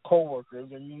more coworkers,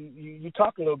 and you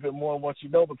talk a little bit more once you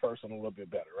know the person a little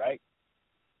bit better, right?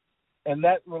 And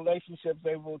that relationship's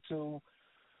able to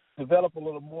develop a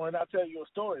little more. And I'll tell you a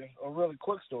story, a really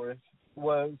quick story,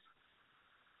 was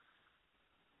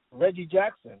Reggie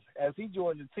Jackson. As he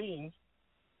joined the team,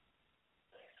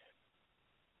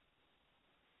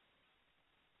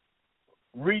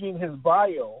 reading his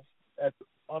bio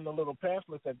on the little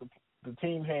pamphlet that the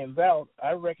team hands out,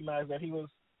 I recognized that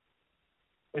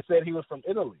it said he was from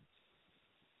Italy.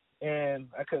 And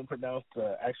I couldn't pronounce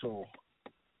the actual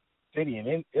city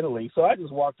in Italy. So I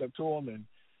just walked up to him and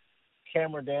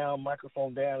camera down,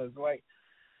 microphone down. It's like,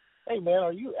 hey, man,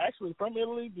 are you actually from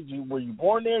Italy? Were you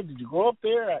born there? Did you grow up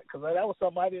there? Because that was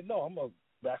something I didn't know. I'm a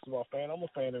basketball fan. I'm a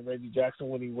fan of Reggie Jackson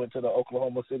when he went to the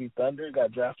Oklahoma City Thunder,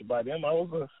 got drafted by them. I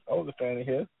was a fan of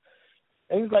his.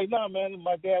 And he's like, nah, man,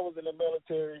 my dad was in the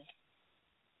military.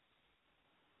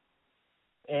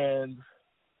 And,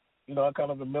 I'm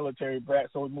kind of a military brat,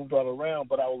 so we moved all around,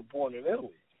 but I was born in Italy.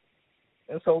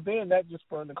 And so then that just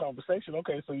spurred the conversation.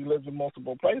 Okay, so you lived in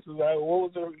multiple places. What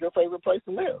was your favorite place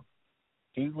to live?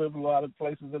 He's lived a lot of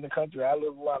places in the country. I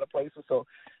live a lot of places. So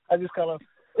I just kind of,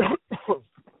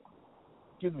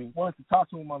 wanted to talk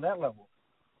to him on that level.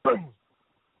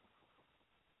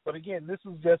 But again, this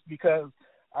was just because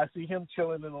I see him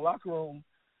chilling in the locker room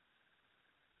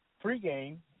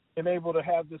pregame and able to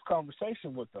have this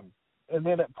conversation with them. And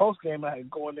then at postgame, I had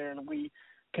go in there and we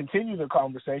continue the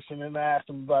conversation, and I asked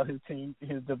him about his team,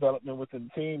 his development within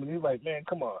the team, and he's like, "Man,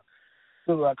 come on."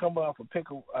 So I come off a pick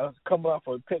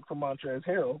from Montrezl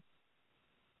Harrell,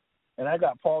 and I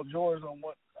got Paul George on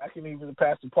what I can either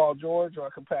pass to Paul George or I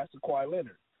can pass to Kawhi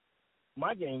Leonard.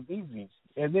 My game's easy,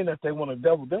 and then if they want to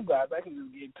double them guys, I can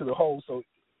just get to the hole so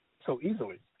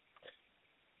easily.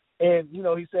 And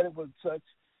he said it was such,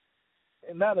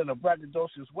 and not in a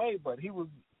braggadocious way, but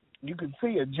you can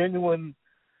see a genuine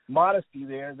modesty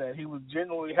there, that he was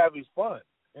genuinely having fun.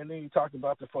 And then he talked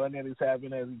about the fun that he's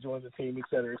having as he joins the team, et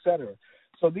cetera, et cetera.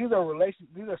 So these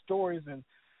are stories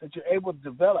that you're able to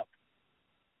develop,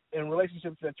 and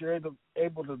relationships that you're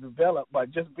able to develop by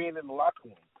just being in the locker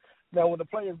room. Now, when the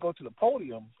players go to the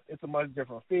podium, it's a much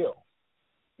different feel.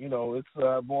 It's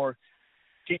a more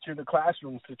teacher to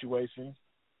classroom situation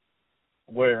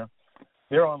where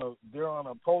they're on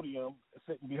a podium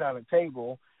sitting behind a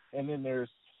table, and then there's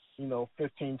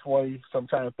 15, 20,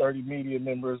 sometimes 30 media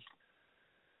members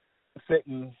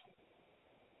sitting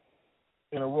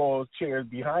in a row of chairs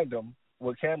behind them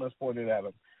with cameras pointed at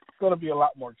them. It's going to be a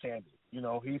lot more candid.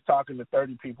 He's talking to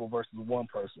 30 people versus one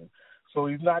person. So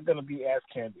he's not going to be as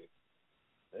candid.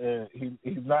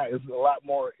 He's not. It's a lot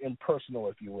more impersonal,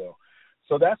 if you will.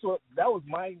 So that was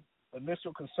my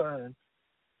initial concern,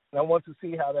 and I want to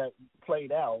see how that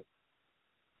played out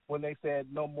when they said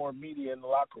no more media in the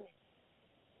locker room.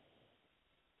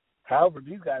 However,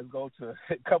 these guys go to,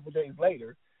 a couple of days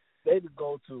later, they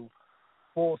go to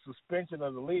full suspension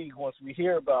of the league once we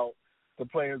hear about the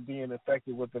players being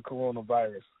infected with the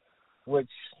coronavirus, which,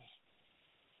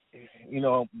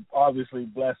 obviously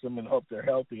bless them and hope they're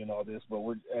healthy and all this, but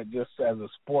we're just as a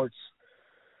sports,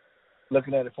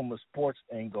 looking at it from a sports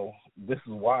angle, this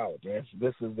is wild, man.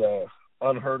 This is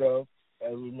unheard of,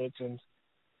 as we mentioned.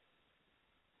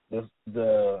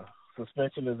 The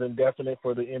suspension is indefinite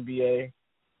for the NBA.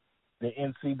 The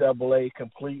NCAA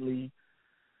completely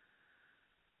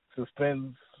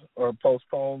suspends or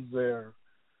postpones their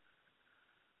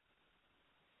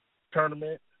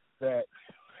tournament. That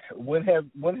when has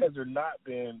there not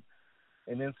been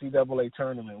an NCAA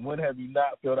tournament? When have you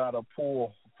not filled out a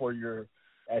pool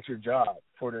at your job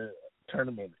for the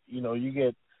tournament? You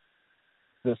get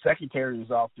the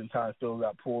secretaries oftentimes fills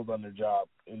out pools on their job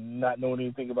and not knowing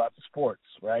anything about the sports,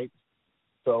 right?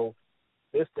 So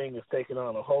this thing is taking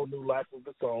on a whole new life of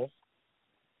its own.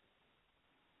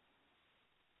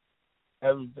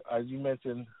 As you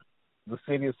mentioned, the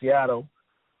city of Seattle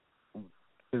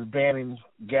is banning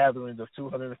gatherings of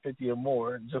 250 or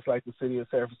more, just like the city of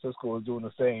San Francisco is doing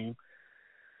the same.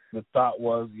 the thought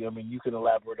was, I mean, you can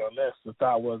elaborate on this. The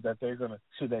thought was that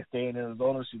should they stay in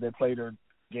Arizona? Should they play their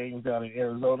games down in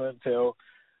Arizona until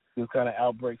this kind of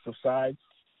outbreak subsides?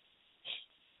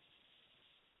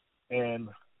 And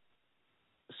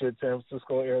should San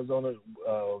Francisco, Arizona,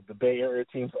 the Bay Area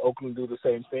teams, Oakland, do the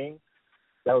same thing?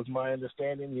 That was my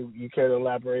understanding. You care to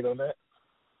elaborate on that?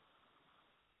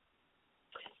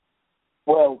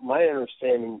 Well, my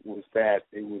understanding was that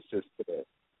it was just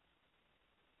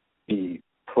be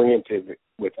preemptive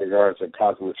with regards to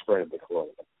causing the spread of the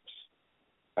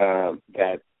coronavirus.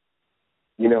 That,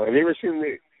 have you ever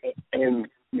seen and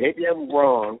maybe I'm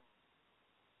wrong,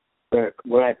 but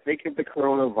when I think of the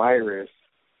coronavirus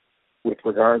with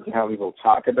regards to how people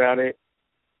talk about it,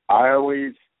 I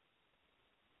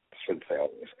shouldn't say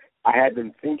always, I had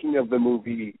been thinking of the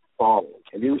movie Fallen.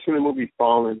 Have you ever seen the movie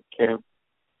Fallen, Cam?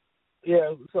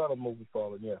 Yeah, I saw the movie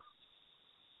Fallen, yeah.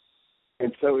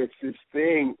 And so it's this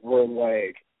thing where,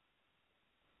 like,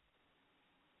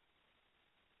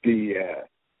 the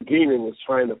demon was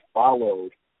trying to follow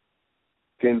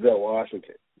Denzel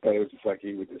Washington. But it was just like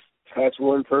he would just touch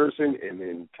one person and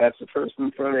then touch the person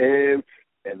in front of him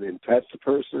and then touch the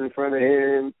person in front of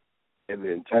him and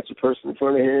then touch the person in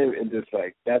front of him. And just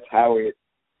like that's how it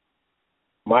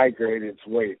migrated its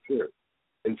way through.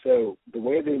 And so the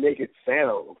way they make it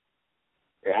sound,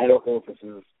 and I don't know if this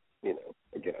is,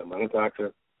 again, I'm not a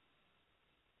doctor,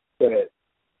 but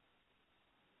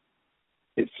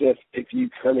it's just if you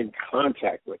come in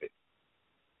contact with it,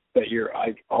 that you're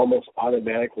like almost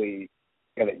automatically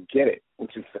gonna get it,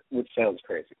 which sounds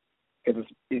crazy, because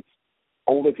it's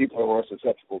older people are more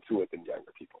susceptible to it than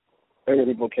younger people. Younger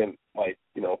people can fight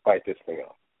this thing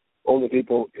off. Older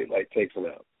people, it takes them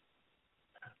out.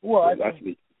 Well, you have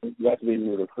to be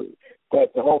rude or crude.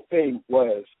 But the whole thing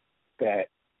was that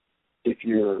if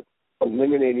you're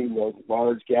eliminating those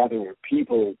large gathering of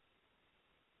people,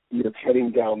 you're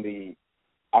cutting down the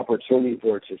opportunity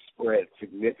for it to spread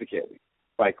significantly,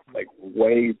 like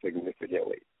way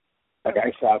significantly. Like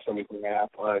I saw somebody graph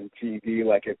on TV,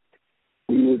 like if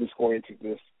we were just going to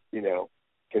just,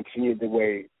 continue the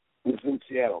way it was in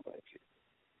Seattle,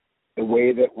 the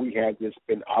way that we had just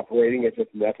been operating as if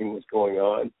nothing was going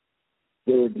on,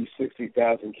 there would be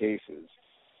 60,000 cases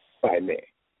by May.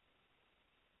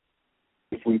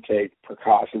 If we take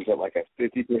precautions at like a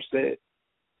 50%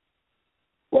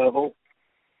 level,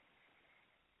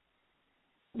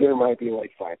 there might be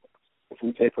like 5,000. If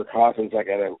we take precautions like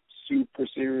at a super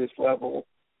serious level,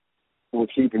 we're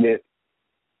keeping it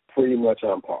pretty much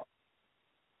on par.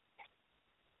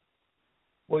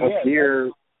 Well, up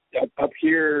here,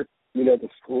 the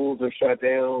schools are shut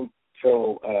down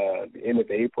till the end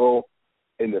of April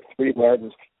in the 3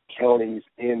 largest counties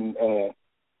in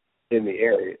the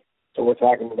area. So we're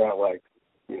talking about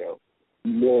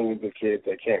millions of kids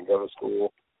that can't go to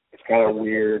school. It's kind of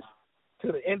weird.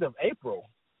 To the end of April.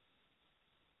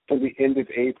 To the end of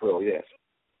April, yes.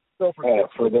 So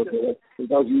for those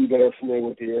of you that are familiar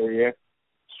with the area,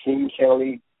 King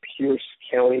County, Pierce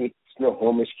County,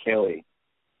 Snohomish County,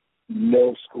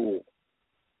 no school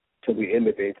till the end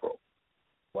of April.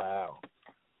 Wow,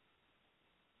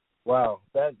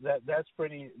 that's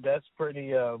pretty.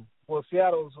 Well,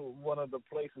 Seattle's one of the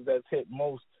places that's hit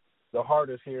the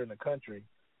hardest here in the country.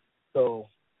 So,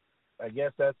 I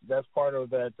guess that's part of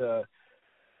that.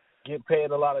 Get paid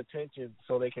a lot of attention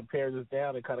so they can pare this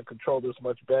down and kind of control this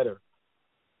much better,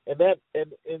 and that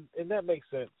makes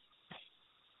sense.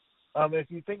 If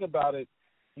you think about it,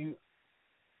 if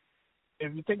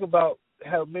you think about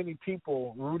how many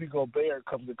people Rudy Gobert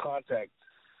comes in contact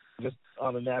just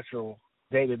on a natural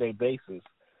day-to-day basis,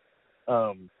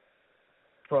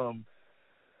 from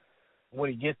when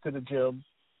he gets to the gym,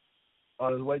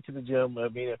 on his way to the gym, I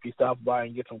mean, if he stops by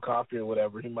and gets some coffee or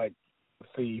whatever, he might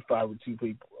see 5 to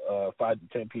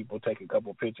 10 people take a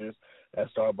couple pictures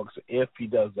at Starbucks if he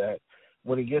does that.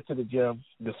 When he gets to the gym,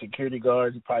 the security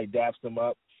guards probably daps them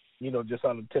up, just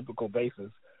on a typical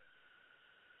basis.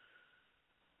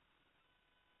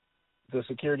 The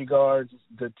security guards,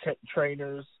 the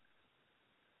trainers,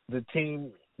 the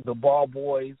team, the ball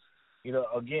boys,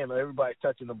 again, everybody's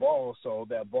touching the ball, so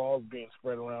that ball's being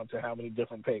spread around to how many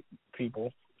different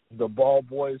people. The ball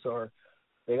boys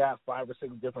they got 5 or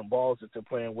 6 different balls that they're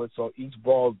playing with, so each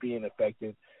ball is being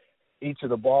affected. Each of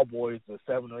the ball boys, the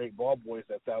 7 or 8 ball boys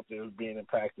that's out there is being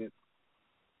impacted.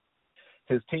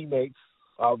 His teammates,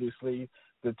 obviously,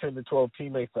 the 10 to 12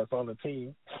 teammates that's on the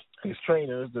team, his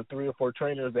trainers, the 3 or 4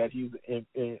 trainers that he's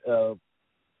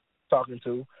talking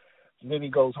to. And then he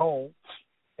goes home.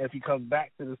 If he comes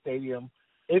back to the stadium,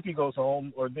 if he goes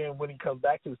home, or then when he comes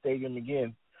back to the stadium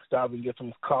again, stop and get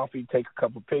some coffee, take a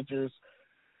couple pictures,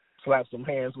 slap some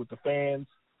hands with the fans,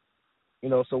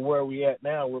 So where are we at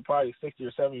now? We're probably 60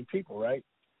 or 70 people, right?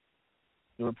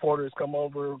 The reporters come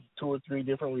over, 2 or 3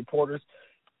 different reporters.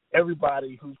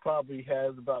 Everybody who probably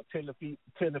has about 10 to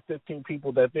 15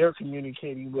 people that they're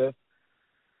communicating with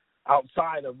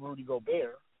outside of Rudy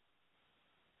Gobert.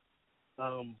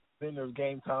 Then there's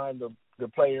game time, the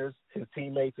players, his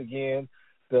teammates again,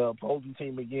 the opposing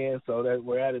team again, so that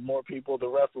we're adding more people, the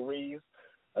referees,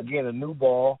 again, a new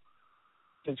ball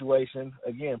situation,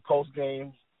 again,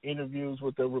 post-game interviews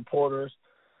with the reporters,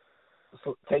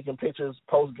 so taking pictures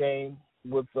post-game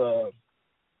with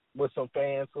some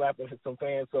fans, slapping some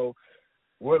fans. So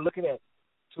we're looking at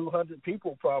 200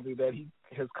 people probably that he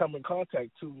has come in contact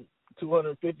to,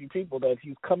 250 people that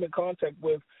he's come in contact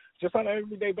with just on an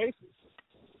everyday basis.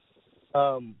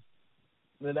 And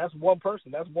that's one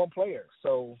person, that's one player.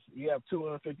 So you have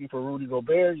 250 for Rudy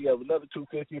Gobert, you have another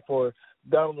 250 for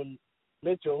Donovan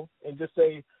Mitchell, and just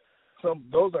say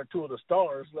those are 2 of the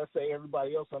stars. Let's say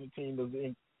everybody else on the team is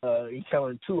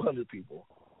encountering 200 people.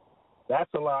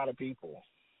 That's a lot of people.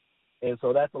 And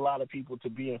so that's a lot of people to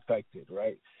be infected,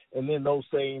 right? And then those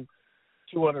same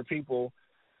 200 people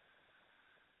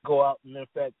go out and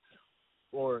infect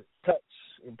or touch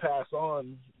and pass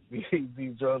on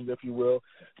these germs, if you will,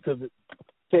 to the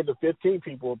 10 to 15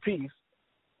 people apiece.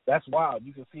 That's wild.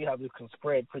 You can see how this can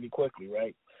spread pretty quickly,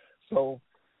 right? So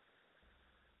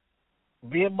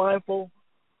being mindful,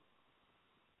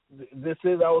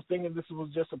 I was thinking this was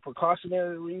just a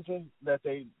precautionary reason that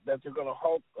they're going to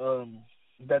halt,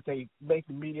 that they make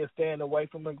the media stand away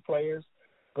from the players.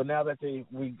 But now that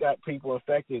we got people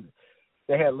infected,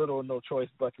 they had little or no choice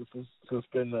but to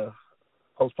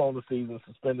postpone the season,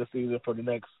 suspend the season for the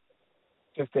next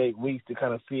 6 to 8 weeks to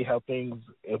kind of see how things,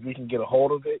 if we can get a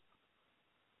hold of it,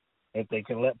 if they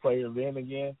can let players in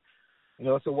again.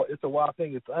 It's a wild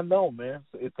thing. It's unknown, man.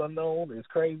 It's unknown. It's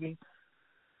crazy.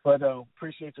 But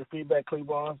appreciate your feedback,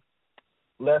 Cleveland.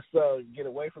 Let's get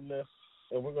away from this,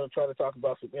 and we're going to try to talk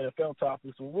about some NFL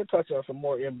topics. We'll touch on some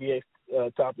more NBA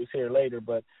topics here later,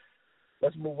 but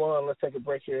let's move on. Let's take a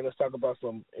break here. Let's talk about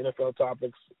some NFL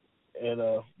topics, and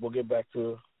we'll get back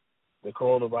to the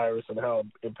coronavirus and how it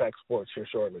impacts sports here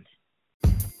shortly.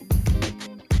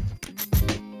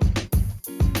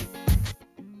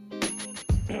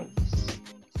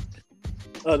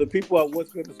 The people at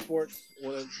What's Good in Sports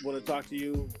want to talk to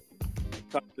you,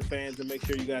 talk to the fans, and make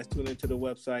sure you guys tune into the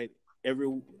website.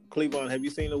 Cleveland, have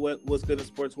you seen the What's Good in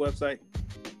Sports website?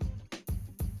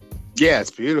 Yeah,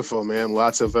 it's beautiful, man.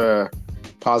 Lots of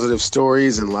positive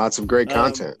stories and lots of great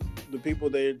content. The people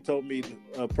there told me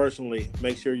personally,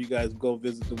 make sure you guys go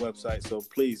visit the website. So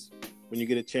please, when you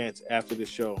get a chance after the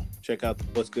show, check out the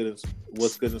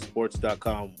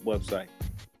what'sgoodinsports.com website.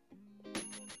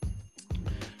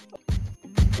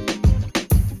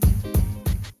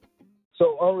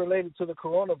 So unrelated to the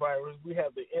coronavirus, we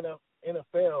have the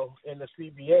NFL and the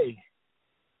CBA,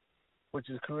 which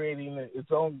is creating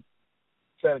its own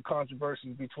set of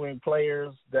controversies between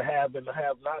players, the have and the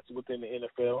have-nots within the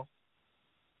NFL.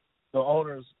 The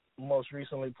owners most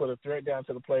recently put a threat down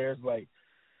to the players, like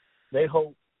they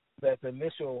hope that the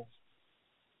initial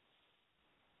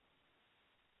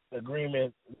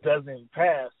agreement doesn't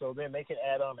pass, so then they can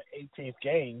add on the 18th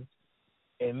game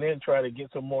and then try to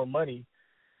get some more money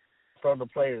from the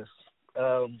players.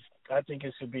 I think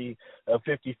it should be a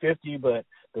 50-50, but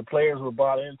the players were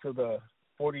bought into the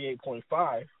 48.5.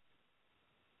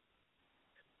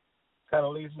 Kind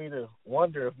of leads me to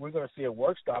wonder if we're going to see a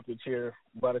work stoppage here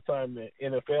by the time the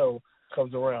NFL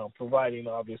comes around, providing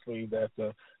obviously that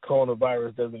the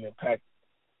coronavirus doesn't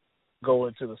go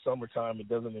into the summertime. It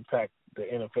doesn't impact the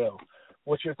NFL.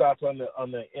 What's your thoughts on the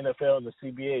NFL and the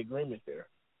CBA agreement there?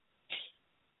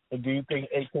 Do you think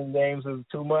 18 games is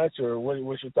too much, or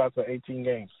what's your thoughts on 18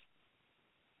 games?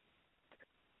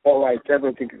 Well, I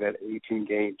definitely think that 18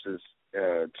 games is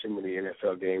too many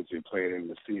NFL games to be played in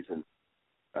the season.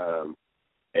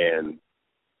 And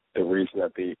the reason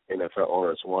that the NFL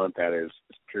owners want that is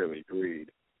purely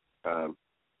greed,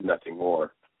 nothing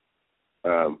more.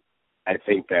 I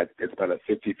think that it's about a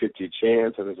 50-50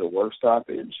 chance that there's a work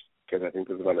stoppage, because I think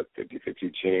there's about a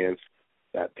 50-50 chance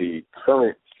that the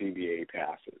current CBA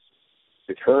passes.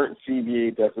 The current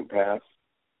CBA doesn't pass,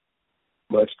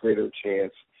 much greater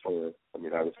chance for,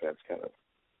 obviously that's kind of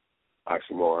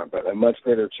oxymoron, but a much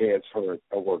greater chance for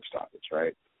a work stoppage,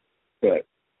 right? But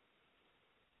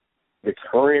the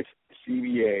current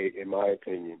CBA, in my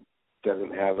opinion,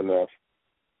 doesn't have enough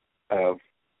of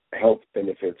health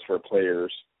benefits for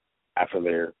players after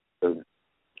their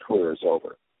career is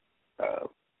over.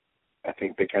 I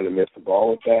think they kind of missed the ball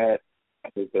with that.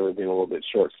 I think they were being a little bit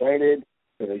short-sighted.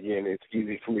 But again, it's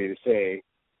easy for me to say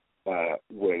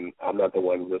when I'm not the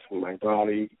one risking my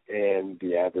body, and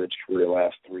the average career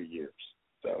lasts 3 years.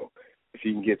 So if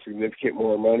you can get significant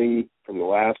more money from the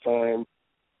last time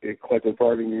the collective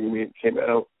bargaining agreement came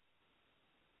out,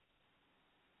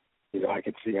 I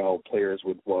could see how players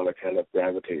would want to kind of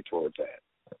gravitate towards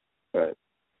that. But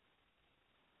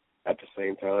at the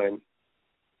same time,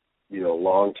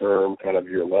 long-term kind of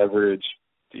your leverage,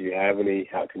 do you have any?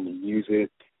 How can you use it?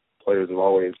 Players have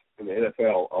always, in the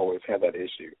NFL, always had that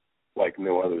issue, like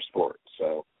no other sport.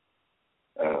 So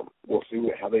we'll see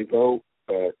how they vote,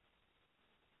 but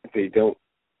if they don't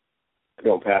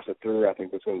pass it through, I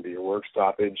think there's going to be a work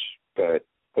stoppage, but I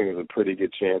think there's a pretty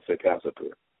good chance they pass it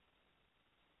through.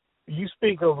 You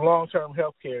speak of long-term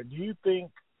health care. Do you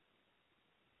think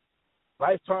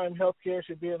lifetime health care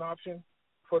should be an option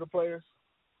for the players?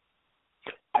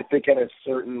 I think at a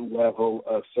certain level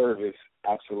of service,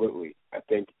 absolutely. I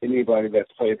think anybody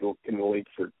that's played in the league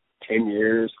for 10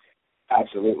 years,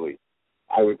 absolutely.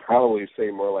 I would probably say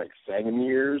more like 7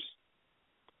 years.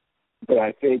 But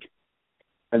I think,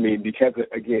 because,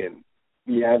 again,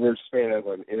 the average span of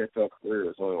an NFL career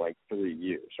is only like 3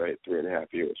 years, right?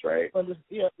 3.5 years, right?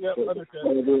 Yeah, so understand.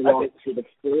 The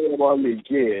further along you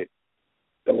get,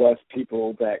 the less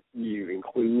people that you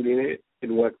include in it.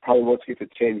 And probably once you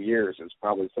get to 10 years, it's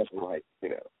probably something like,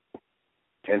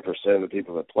 10% of the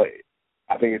people that played.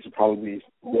 I think it's probably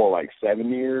more like 7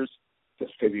 years,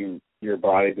 just fitting your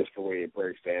body just the way it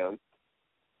breaks down.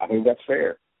 I think that's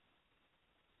fair.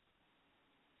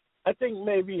 I think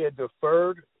maybe a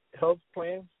deferred health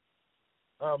plan.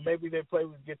 Maybe they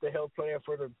get the health plan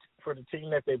for the team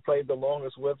that they played the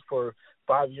longest with for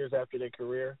 5 years after their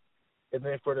career, and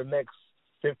then for the next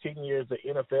 15 years, the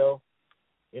NFL.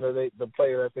 The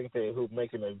players, I think who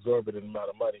make an exorbitant amount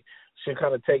of money should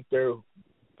kind of take their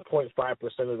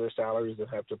 0.5% of their salaries and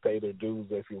have to pay their dues,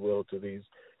 if you will, to these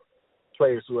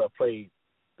players who have played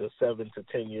the 7 to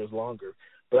 10 years longer.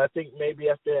 But I think maybe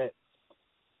after that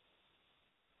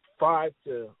 5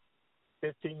 to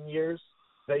 15 years,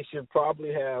 they should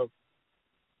probably the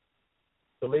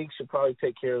league should probably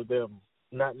take care of them,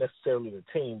 not necessarily the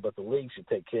team, but the league should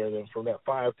take care of them from that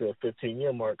 5 to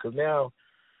 15-year mark, because now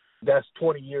that's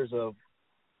 20 years of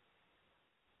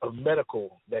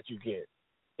medical that you get.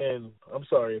 And I'm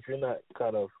sorry, if you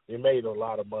made a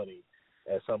lot of money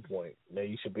at some point, now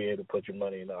you should be able to put your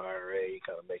money in the IRA,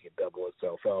 kind of make it double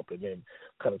itself up, and then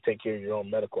kind of take care of your own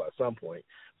medical at some point.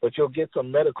 But you'll get some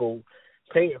medical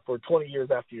payment for 20 years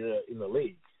after you're in the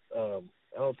league. I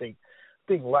think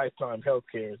lifetime health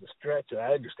care is a stretch, and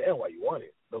I understand why you want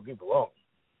it. Don't get me wrong.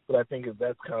 But I think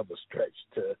that's kind of a stretch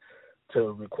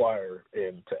to require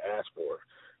and to ask for.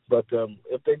 But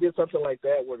if they did something like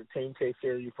that where the team takes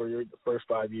care of you for the first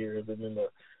 5 years, and then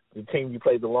the team you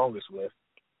played the longest with,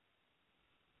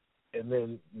 and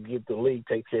then get the league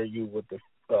take care of you with the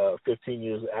 15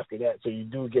 years after that, so you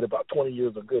do get about 20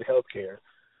 years of good health care,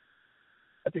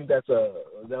 I think that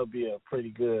would be a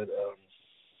pretty good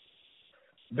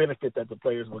benefit that the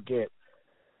players will get.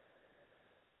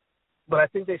 But I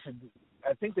think they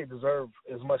deserve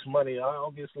as much money.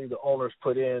 Obviously, the owners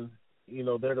put in,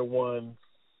 they're the ones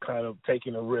kind of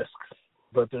taking a risk,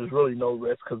 but there's really no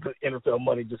risk because the NFL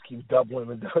money just keeps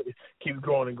doubling and keeps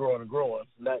growing and growing and growing.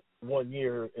 Not 1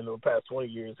 year in the past 20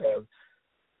 years have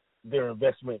their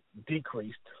investment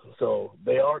decreased. So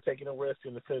they are taking a risk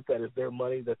in the sense that it's their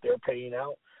money that they're paying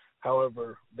out.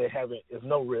 However, there's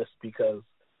no risk because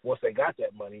once they got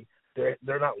that money, they're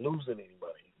not losing any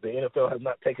money. The NFL has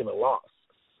not taken a loss.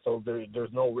 So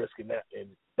there's no risk in that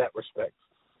respect.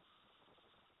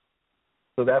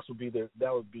 So that would be their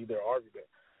argument.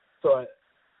 So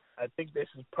I think they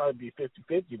should probably be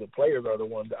 50-50. The players are the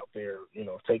ones out there,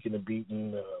 taking the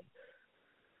beating,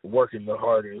 working the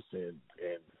hardest, and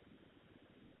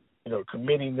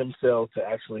committing themselves to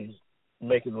actually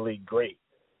making the league great.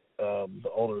 The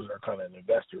owners are kind of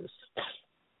investors.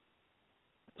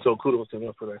 So kudos to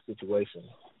them for that situation.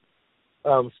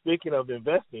 Speaking of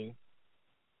investing,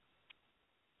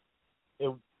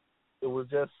 it was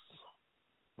just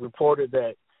reported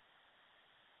that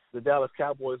the Dallas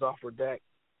Cowboys offered Dak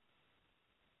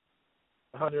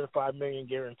 $105 million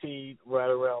guaranteed, right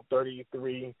around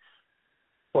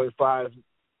 $33.5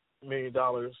 million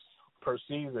per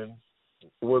season.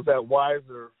 Was that wise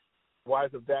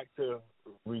of Dak to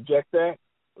reject that?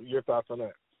 Your thoughts on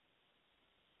that?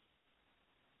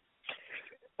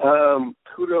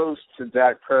 Kudos to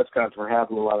Dak Prescott for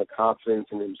having a lot of confidence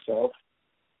in himself,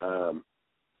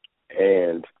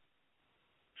 and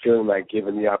feeling like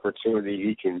given the opportunity,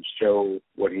 he can show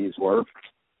what he's worth,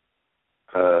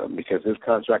 because his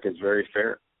contract is very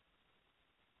fair.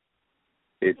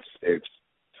 It's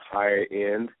high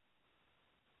end.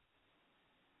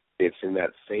 it's in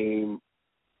that same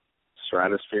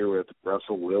stratosphere with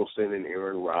Russell Wilson and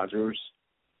Aaron Rodgers.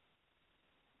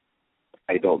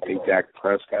 I don't think Dak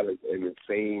Prescott is in the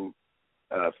same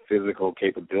physical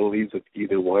capabilities of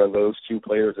either one of those two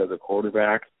players as a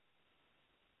quarterback.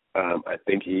 I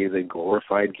think he is a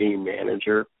glorified game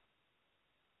manager.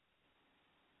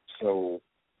 So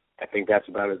I think that's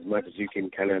about as much as you can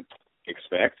kind of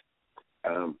expect.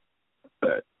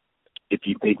 But if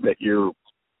you think that your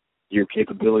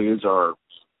capabilities are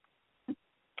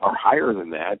higher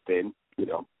than that, then, you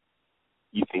know,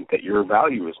 you think that your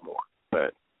value is more.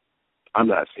 But I'm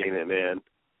not saying it, man.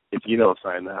 If you don't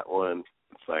sign that one,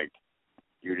 it's like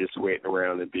you're just waiting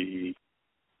around to be,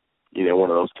 you know, one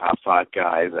of those top 5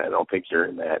 guys. I don't think you're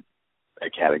in that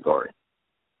category.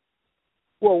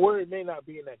 Well, where it may not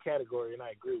be in that category, and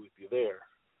I agree with you there,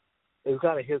 it's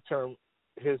kind of his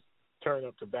turn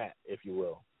up to bat, if you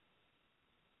will.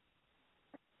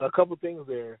 A couple things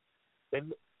there,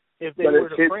 and if they were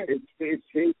to it's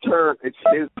his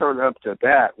turn up to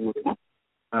bat with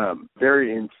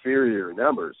very inferior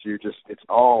numbers. It's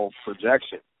all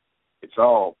projection. It's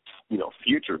all, you know,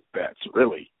 future bets,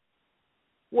 really.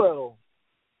 Well,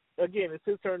 again, it's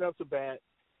his turn up to bat,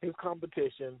 his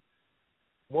competition.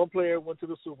 One player went to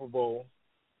the Super Bowl.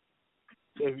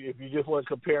 If you just want to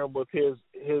compare him with his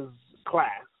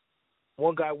class,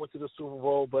 one guy went to the Super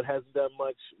Bowl but hasn't done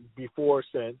much before or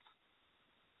since,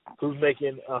 who's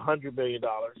making $100 million.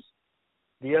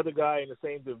 The other guy in the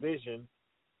same division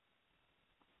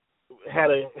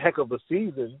had a heck of a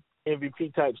season,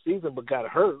 MVP-type season, but got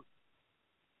hurt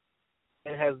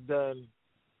and has done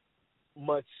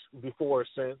much before or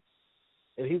since.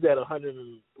 And he's at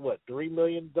 $3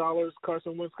 million,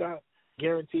 Carson Wentz got,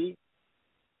 guaranteed.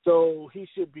 So he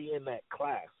should be in that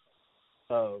class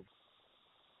of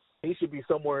 – he should be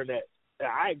somewhere in that –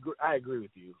 I agree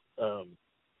with you.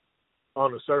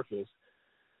 On the surface,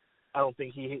 I don't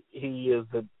think he is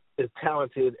as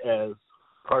talented as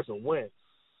Carson Wentz.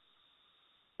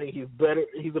 I think he's better.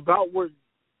 He's about where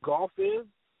Goff is,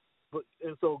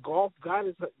 so Goff got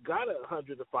 $100 to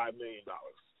 $5 million.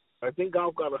 I think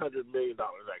Goff got $100 million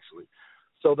actually.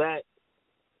 So that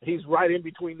he's right in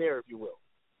between there, if you will.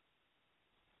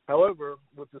 However,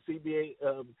 with the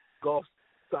CBA, Goff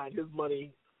signed his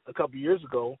money a couple years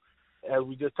ago. As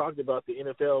we just talked about, the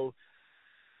NFL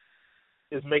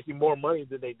is making more money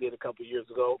than they did a couple years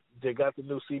ago. They got the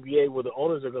new CBA where the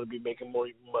owners are going to be making more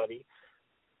money.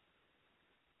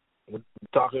 We're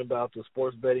talking about the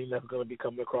sports betting that's going to be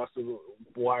coming across the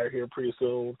wire here pretty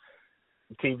soon.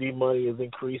 TV money is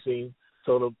increasing.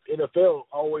 So the NFL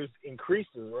always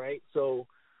increases, right? So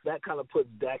that kind of puts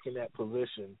Dak in that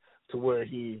position to where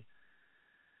he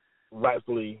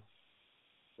rightfully,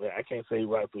 I can't say he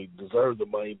rightfully deserves the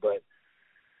money, but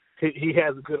he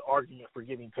has a good argument for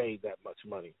getting paid that much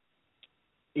money.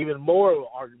 Even more of an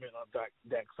argument on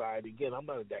Dak's side. Again, I'm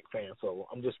not a Dak fan, so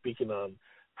I'm just speaking on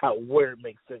where it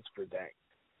makes sense for Dak.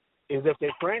 Is if they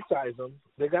franchise him,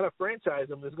 they got to franchise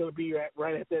him. It's going to be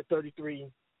right at that 33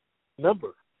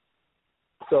 number.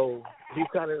 So he's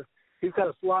kind of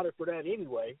slotted for that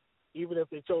anyway, even if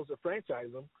they chose to franchise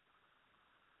him.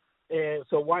 And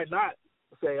so why not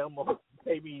say I'm going to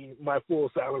pay me my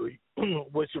full salary,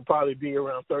 which would probably be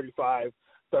around 35,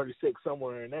 36,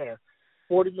 somewhere in there.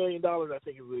 $40 million, I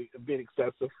think, is a bit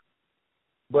excessive.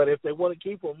 But if they want to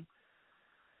keep him,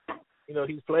 you know,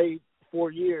 he's played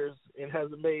 4 years and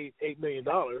hasn't made $8 million,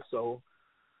 so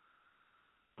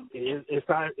it's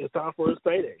time for his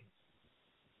payday.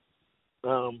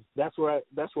 That's where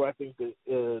I think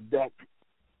that Dak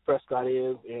Prescott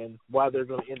is, and why they're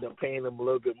going to end up paying him a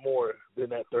little bit more than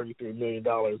that $33 million,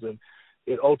 and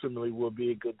it ultimately will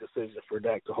be a good decision for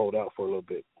Dak to hold out for a little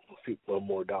bit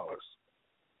more dollars.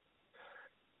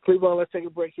 Cleveland, let's take a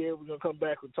break here. We're going to come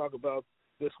back and talk about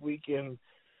this week in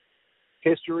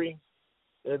history,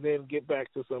 and then get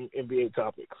back to some NBA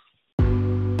topics.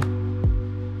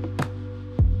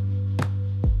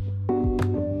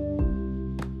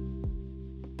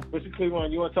 Mr.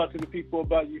 Cleveland, you want to talk to the people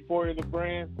about Euphoria the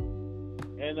brand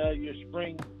and your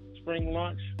spring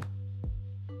launch?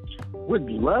 Would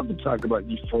love to talk about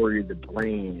Euphoria the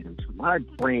brand. My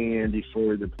brand,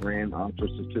 Euphoria the brand,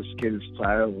 offers sophisticated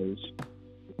styles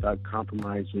without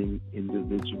compromising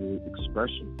individual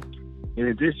expression. In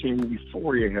addition,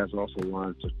 Euphoria has also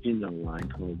launched a female line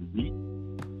called Weep,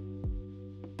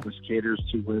 which caters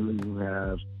to women who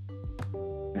have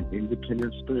an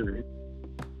independent spirit,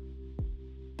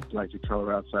 like to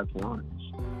color outside the lines.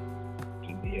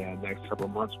 the next couple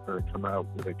of months, we're going to come out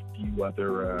with a few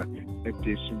other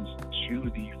additions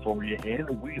to the For You and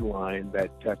the We line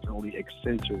that definitely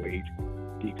accentuate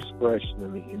the expression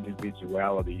and the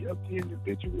individuality of the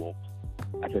individual.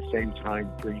 At the same time,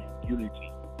 bring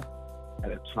unity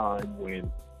at a time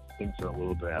when things are a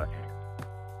little bit out of hand.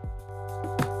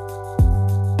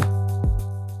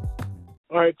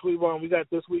 All right, Cleveland, we got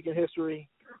This Week in History.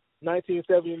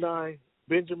 1979,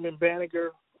 Benjamin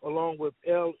Banneker, along with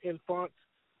L. Infant,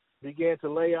 began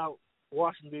to lay out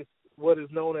Washington, what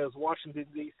is known as Washington,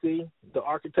 D.C., the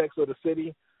architects of the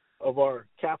city of our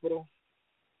capital.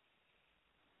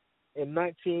 In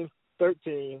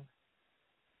 1913,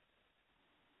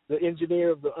 the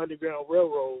engineer of the Underground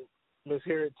Railroad, Ms.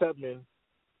 Harriet Tubman,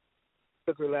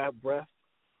 took her last breath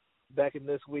back in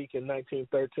This Week in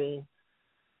 1913.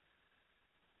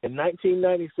 In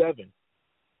 1997,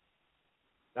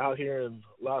 out here in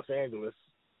Los Angeles,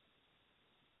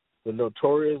 the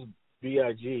Notorious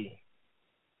B.I.G.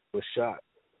 was shot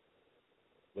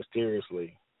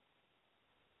mysteriously.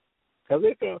 Have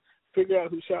they figured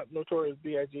out who shot Notorious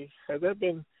B.I.G.? Has that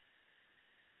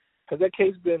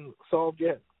case been solved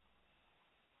yet?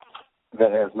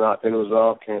 That has not been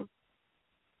resolved, Ken.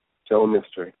 Still a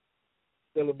mystery.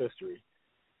 Still a mystery.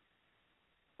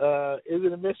 Is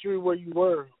it a mystery where you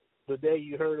were the day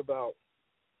you heard about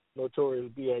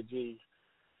Notorious B.I.G.,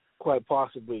 quite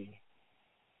possibly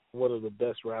one of the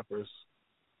best rappers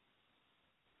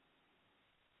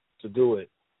to do it,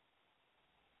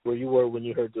 where you were when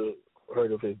you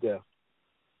heard of his death?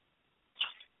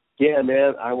 Yeah,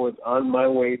 man, I was on my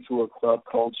way to a club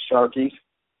called Sharky's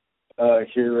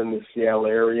here in the Seattle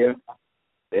area.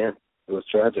 Man, it was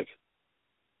tragic.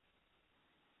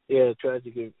 Yeah,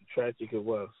 tragic it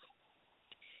was.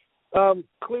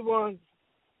 Cleveland,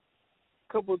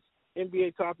 a couple of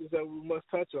NBA topics that we must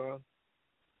touch on.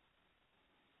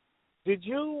 Did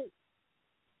you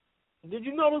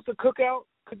notice the cookout?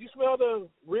 Could you smell the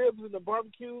ribs and the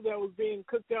barbecue that was being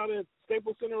cooked out at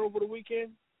Staples Center over the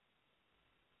weekend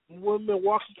when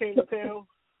Milwaukee came to town?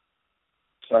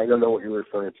 Sorry, I don't know what you're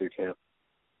referring to, Cam.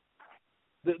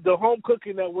 The home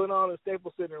cooking that went on at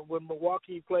Staples Center when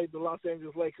Milwaukee played the Los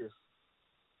Angeles Lakers.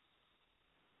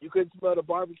 You couldn't smell the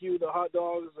barbecue, the hot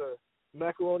dogs, the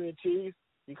macaroni and cheese.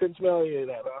 You couldn't smell any of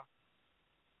that, huh?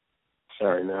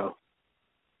 Sorry, no.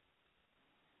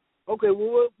 Okay,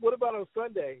 well, what about on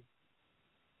Sunday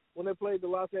when they played the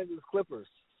Los Angeles Clippers?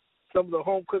 Some of the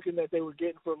home cooking that they were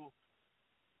getting from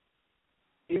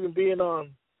even being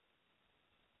on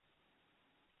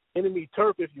enemy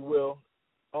turf, if you will,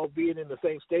 albeit in the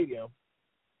same stadium.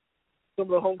 Some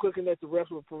of the home cooking that the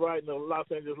refs were providing the Los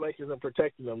Angeles Lakers and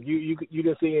protecting them. You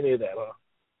didn't see any of that, huh?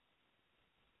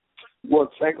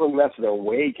 Well, technically that's an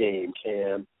away game,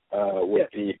 Cam, with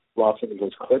the Los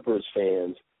Angeles Clippers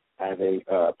fans having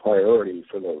priority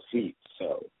for those seats.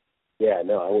 So, yeah,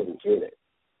 no, I wasn't seeing it.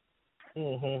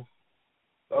 Mm-hmm.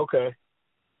 Okay.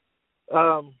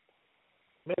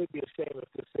 Maybe a shame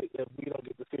if we don't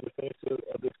get to see the finish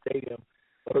of this stadium,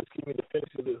 or excuse me, the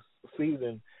finish of this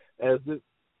season. As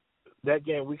that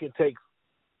game, we can take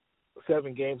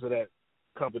 7 games of that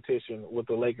competition with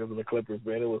the Lakers and the Clippers,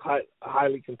 man. It was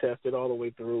highly contested all the way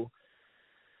through.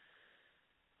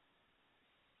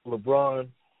 LeBron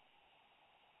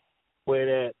went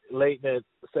at late in that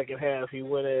second half. He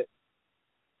went at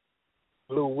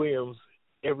Lou Williams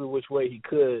every which way he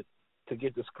could to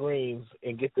get the screens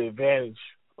and get the advantage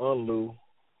on Lou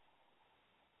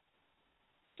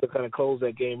to kind of close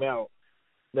that game out.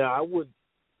 Now, I wish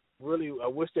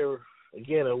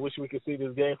we could see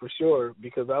this game for sure,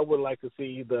 because I would like to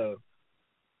see the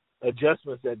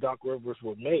adjustments that Doc Rivers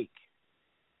would make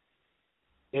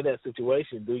in that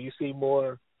situation. Do you see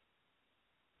more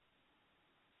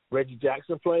Reggie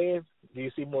Jackson playing? Do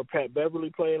you see more Pat Beverly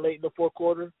playing late in the fourth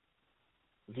quarter?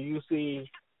 Do you see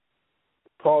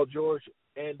Paul George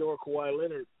and/or Kawhi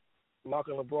Leonard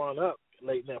locking LeBron up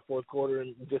late in that fourth quarter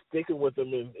and just sticking with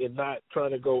them and not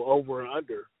trying to go over and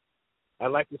under? I'd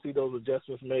like to see those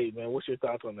adjustments made, man. What's your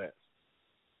thoughts on that?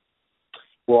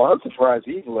 Well, I'm surprised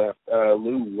he's left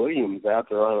Lou Williams out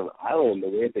there on an island the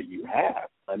way that you have.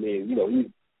 I mean,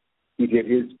 he did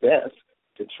his best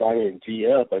to try and tee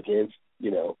up against,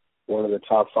 one of the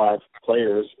top 5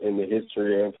 players in the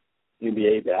history of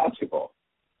NBA basketball.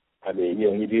 I mean,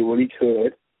 he did what he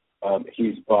could.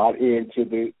 He's bought into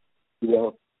the,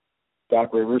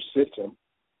 Doc Rivers system.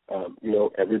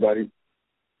 Everybody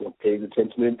pays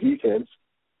attention to defense.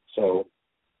 So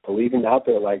to leave him out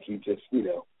there like he just,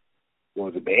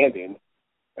 was abandoned,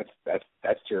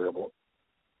 that's terrible.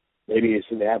 Maybe he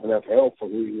didn't have enough help for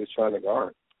who he was trying to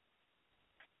guard.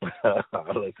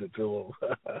 I listened to him.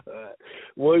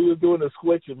 Well, he was doing the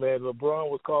switches, man. LeBron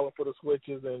was calling for the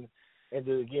switches and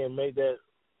again made that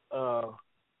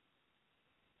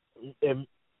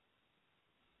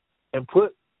and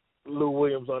put Lou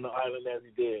Williams on the island as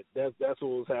he did. That's what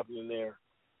was happening there.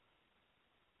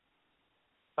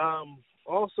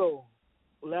 Also,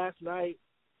 last night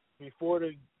before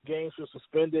the games were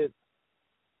suspended,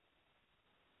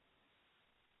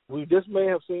 we just may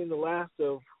have seen the last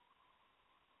of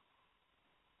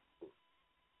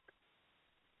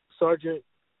Sergeant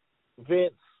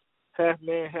Vince, half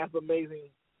man, half amazing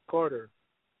Carter.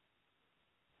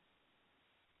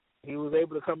 He was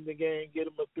able to come in the game, get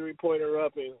him a three-pointer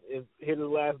up, and hit his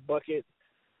last bucket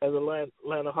as the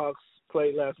Atlanta Hawks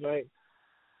played last night.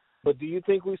 But do you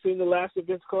think we've seen the last of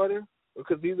Vince Carter?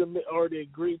 Because he's already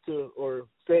agreed to or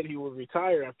said he will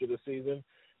retire after the season.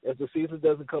 If the season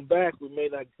doesn't come back, we may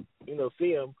not,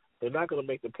 see him. They're not going to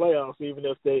make the playoffs, even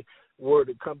if they were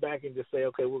to come back and just say,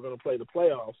 okay, we're going to play the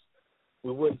playoffs.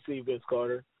 We wouldn't see Vince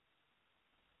Carter.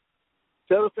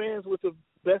 Tell the fans what the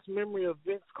best memory of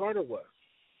Vince Carter was.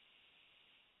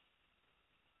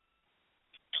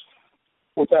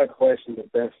 Without question, the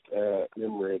best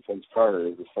memory of Vince Carter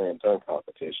is the slam dunk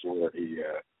competition, where he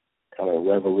kind of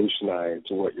revolutionized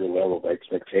what your level of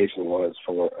expectation was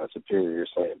for a superior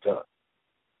slam dunk.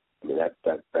 I mean,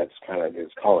 that's kind of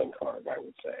his calling card, I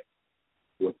would say.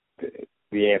 With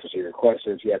the answer to your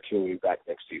question is yes, he'll be back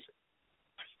next season.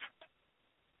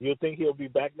 You think he'll be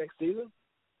back next season?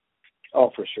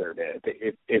 Oh, for sure, man.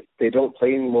 If they don't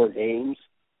play any more games,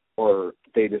 or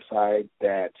they decide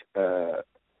that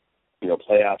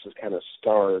playoffs is kind of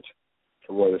start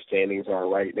from where the standings are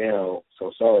right now,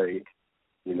 so sorry,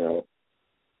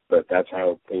 but that's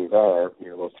how things are.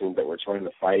 Those teams that we're trying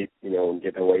to fight, and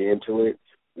get their way into it,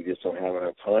 we just don't have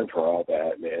enough time for all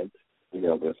that, man.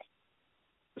 The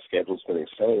schedule's been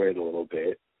accelerated a little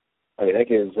bit. I mean, that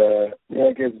gives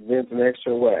Vince an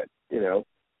extra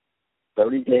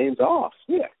 30 games off.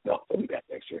 Yeah, no, he'll be back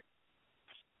next year.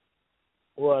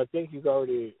 Well, I think he's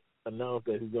already announced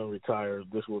that he's going to retire.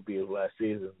 This will be his last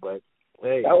season. But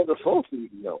hey, that was a full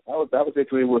season, though. That was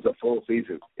actually was a full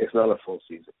season. It's not a full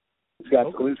season. He's got a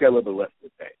little bit left to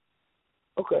pay.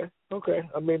 Okay.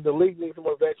 I mean, the league needs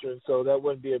more veterans, so that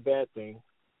wouldn't be a bad thing.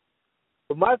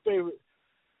 But my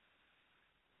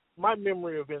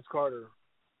memory of Vince Carter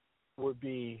would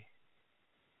be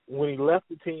when he left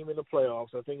the team in the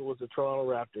playoffs. I think it was the Toronto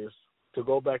Raptors, to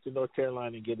go back to North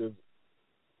Carolina and to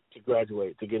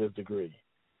graduate, to get his degree.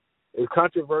 As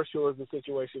controversial as the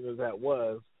situation as that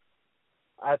was,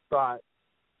 I thought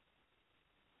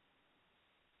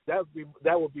that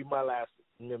would be my last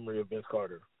memory of Vince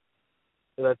Carter.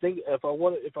 And I think if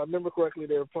I remember correctly,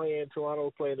 Toronto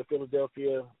was playing the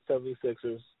Philadelphia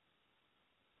 76ers,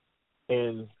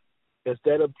 and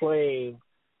instead of playing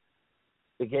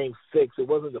the game 6, it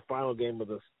wasn't the final game of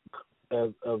the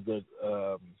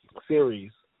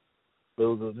series, but it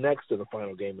was next to the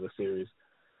final game of the series.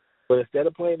 But instead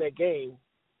of playing that game,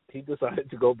 he decided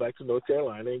to go back to North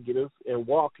Carolina and get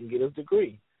his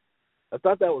degree. I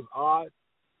thought that was odd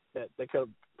that they could have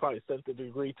probably sent the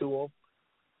degree to him,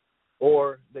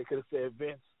 or they could have said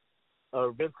Vince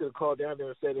could have called down there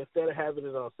and said, instead of having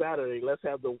it on Saturday, let's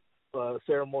have the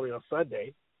ceremony on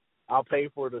Sunday. I'll pay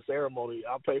for the ceremony.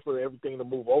 I'll pay for everything to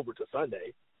move over to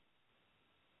Sunday.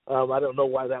 I don't know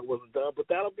why that wasn't done, but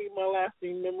that'll be my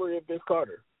lasting memory of Vince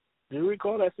Carter. Do you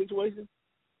recall that situation?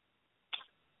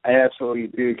 I absolutely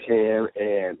do, Cam,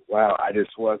 and wow, I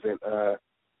just wasn't,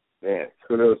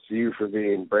 kudos to you for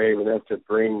being brave enough to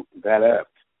bring that up.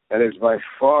 That is by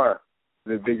far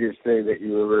the biggest thing that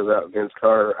you remember about Vince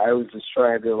Carter. I was just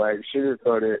trying to,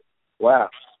 sugarcoat it. Wow,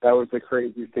 that was the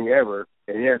craziest thing ever.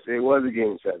 And yes, it was a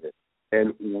Game 7.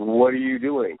 And what are you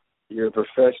doing? You're a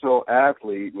professional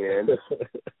athlete, man.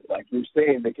 Like you're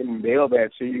saying, they can mail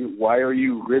that to you. Why are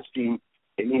you risking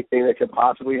anything that could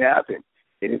possibly happen?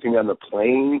 Anything on the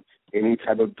plane, any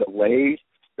type of delay?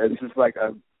 This is what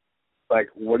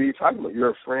are you talking about?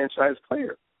 You're a franchise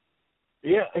player.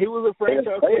 Yeah, he was a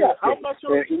franchise player. I'm not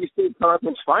sure. The Eastern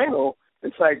Conference Final,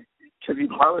 it's like, could you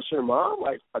promise your mom?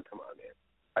 Like, oh, come on, man.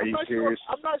 Are you serious?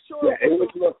 I'm not sure. Yeah,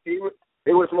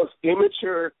 it was the most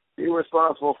immature,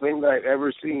 irresponsible thing that I've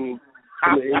ever seen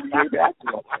in the NBA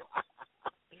basketball.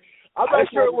 I'm not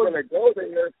sure it was going to go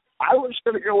there. I was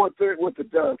going to go with the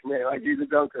dunk, man. Like, he's a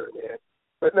dunker, man.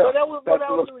 But no, that's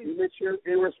the most immature,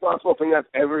 irresponsible thing I've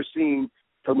ever seen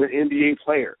from an NBA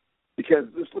player. Because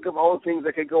just look at all the things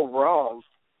that could go wrong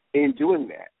in doing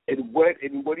that. And what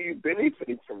are you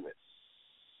benefiting from this?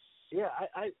 Yeah,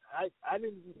 I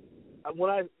didn't. When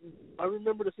I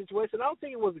remember the situation, I don't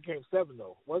think it was a Game 7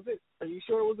 though. Was it? Are you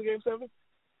sure it was a Game 7?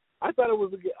 I thought it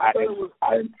was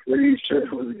I'm pretty sure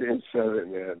it was Game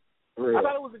 7, man. Real. I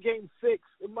thought it was a Game 6.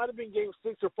 It might have been Game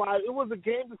 6 or 5. It was a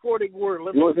game before they were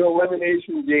eliminated. It was an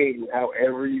elimination game,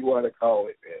 however you want to call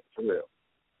it, man. For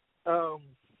real.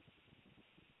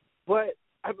 But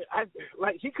I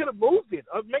mean, he could have moved it.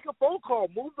 Make a phone call,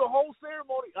 move the whole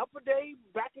ceremony up a day,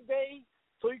 back a day,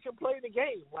 so you can play the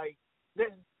game. Like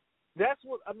that's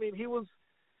what I mean. He was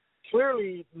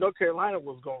clearly North Carolina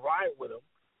was going to ride with him.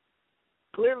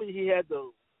 Clearly, he had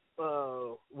the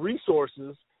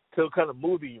resources to kind of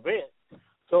move the event.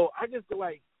 So I just feel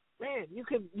like, man, you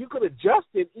could adjust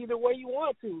it either way you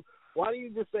want to. Why don't you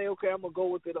just say, okay, I'm gonna go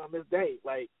with it on this day?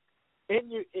 Like,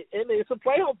 and it's a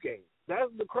playoff game.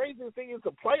 That's the craziest thing. It's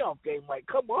a playoff game. Like,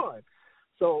 come on.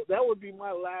 So that would be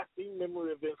my lasting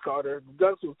memory of Vince Carter. The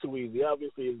dunks was too easy.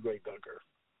 Obviously, he's a great dunker.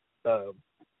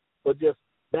 But just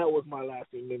that was my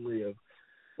lasting memory of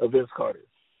Vince Carter.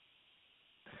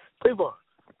 Cleveland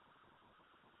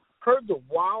heard the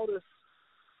wildest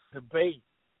debate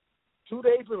 2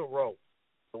 days in a row.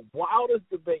 The wildest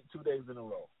debate 2 days in a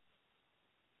row.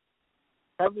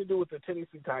 Having to do with the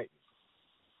Tennessee Titans.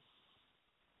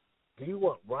 Do you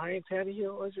want Ryan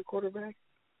Tannehill as your quarterback?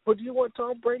 Or do you want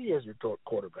Tom Brady as your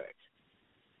quarterback?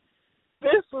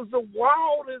 This was the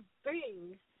wildest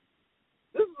thing.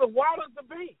 This is the wildest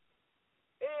debate.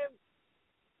 And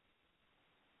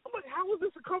I'm like, how is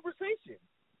this a conversation?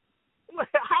 I'm like,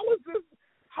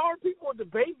 how are people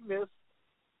debating this?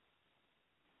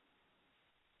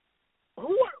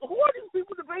 Who are these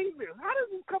people debating this? How does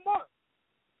this come up?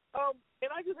 And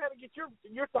I just had to get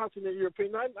your thoughts and your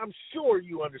opinion. I'm sure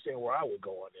you understand where I would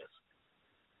go on this.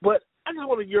 But I just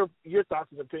wanted your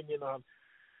thoughts and opinion on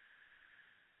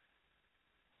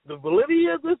the validity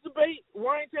of this debate.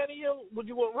 Ryan Tannehill, would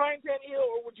you want Ryan Tannehill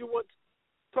or would you want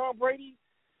Tom Brady?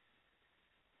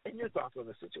 And your thoughts on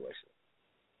the situation.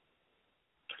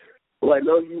 Well, I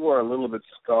know you were a little bit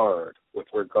scarred with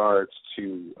regards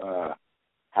to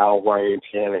how Ryan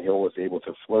Tannehill was able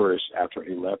to flourish after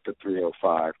he left the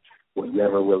 305, was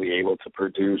never really able to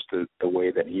produce the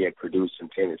way that he had produced in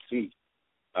Tennessee,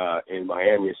 in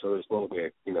Miami. So there's a little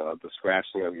bit, the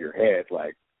scratching of your head,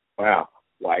 like, wow,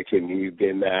 why couldn't you have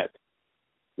been that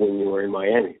when you were in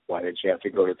Miami? Why did you have to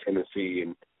go to Tennessee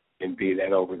and be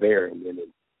that over there and then,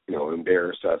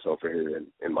 embarrass us over here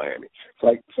in Miami?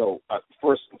 So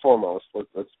first and foremost,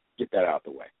 let's get that out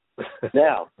of the way.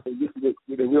 Now, the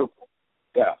real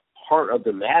heart of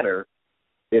the matter,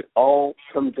 it all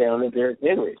comes down to Derrick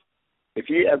Henry. If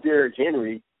you have Derrick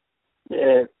Henry,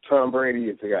 man, Tom Brady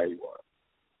is the guy you want.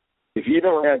 If you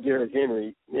don't have Derrick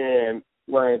Henry, man,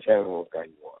 Ryan Tannehill is the guy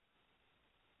you want.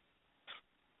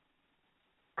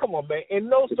 Come on, man. And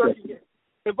no certainty.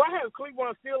 If I have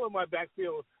Cleveland Steele in my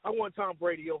backfield, I want Tom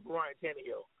Brady over Ryan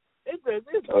Tannehill.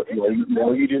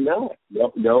 No, you do not.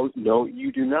 No,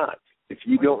 you do not. If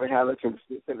you don't have a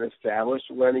consistent, established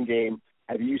running game,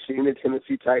 have you seen the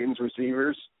Tennessee Titans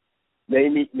receivers?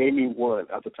 Name me one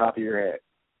off the top of your head.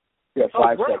 You have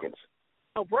 5 seconds.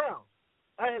 Oh, Brown.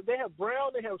 They have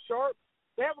Brown. They have Sharp.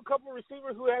 They have a couple of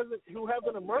receivers who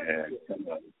haven't emerged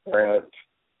yet.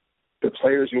 The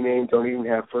players you named don't even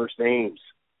have first names.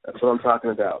 That's what I'm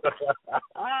talking about.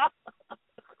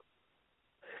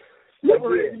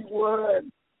 Number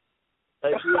 81.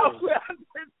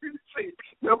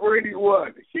 Number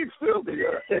 81. He's still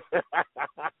there.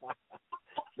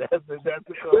 That's the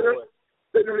cool one.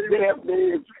 They don't even have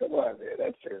names. Come on, man.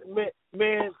 That's it.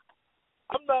 Man,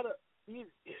 I'm not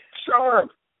Sharp.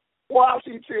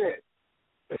 Washington.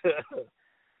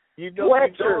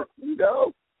 Fletcher.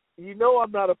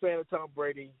 I'm not a fan of Tom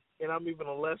Brady, and I'm even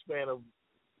a less fan of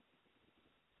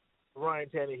Ryan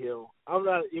Tannehill. I'm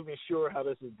not even sure how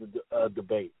this is a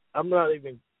debate. I'm not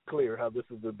even clear how this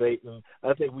is a debate, and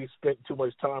I think we spent too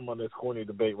much time on this corny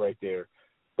debate right there.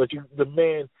 But the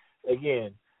man,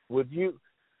 again, with you,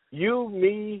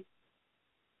 me,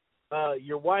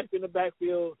 your wife in the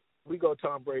backfield, we go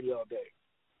Tom Brady all day.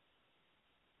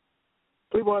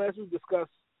 Cleveland, as we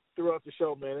discussed throughout the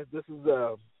show, man, this is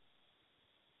a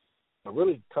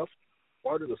really tough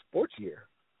part of the sports year.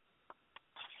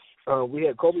 We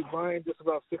had Kobe Bryant just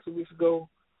about 6 weeks ago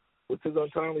with his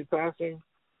untimely passing.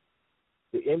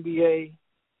 The NBA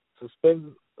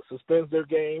suspends their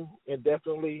game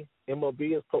indefinitely.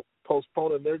 MLB is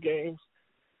postponing their games.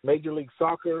 Major League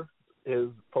Soccer is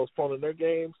postponing their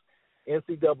games.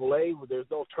 NCAA, there's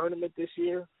no tournament this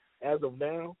year as of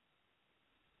now.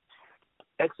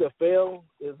 XFL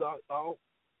is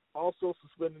also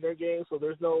suspending their games, so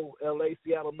there's no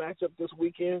LA-Seattle matchup this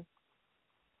weekend.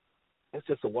 It's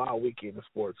just a wild weekend in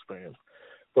sports, fans.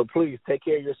 But please take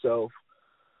care of yourself.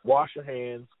 Wash your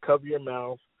hands. Cover your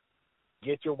mouth.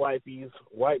 Get your wipes,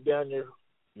 wipe down your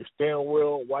steering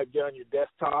wheel, wipe down your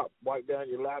desktop, wipe down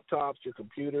your laptops, your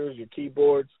computers, your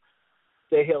keyboards.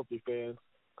 Stay healthy, fans,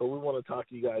 because we want to talk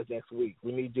to you guys next week.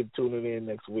 We need you tuning in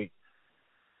next week.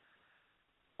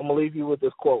 I'm going to leave you with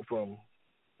this quote from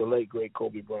the late, great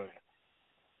Kobe Bryant.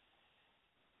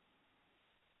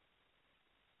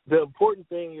 The important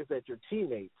thing is that your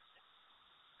teammates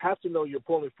have to know you're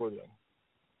pulling for them,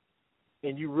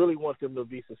 and you really want them to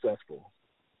be successful.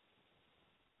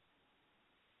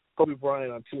 Kobe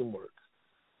Bryant on teamwork.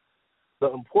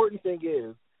 The important thing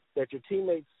is that your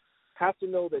teammates have to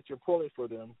know that you're pulling for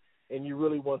them, and you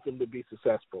really want them to be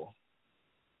successful.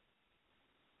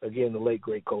 Again, the late,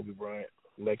 great Kobe Bryant,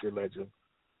 Laker legend.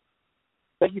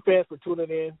 Thank you, fans, for tuning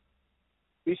in.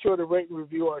 Be sure to rate and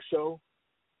review our show.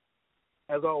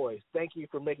 As always, thank you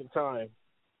for making time.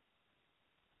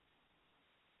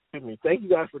 Thank you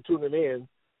guys for tuning in.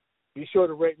 Be sure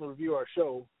to rate and review our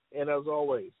show. And as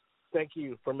always, thank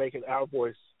you for making our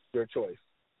voice your choice.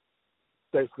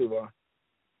 Thanks, Cleveland.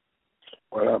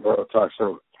 What up, bro? Talk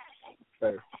soon.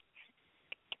 Later.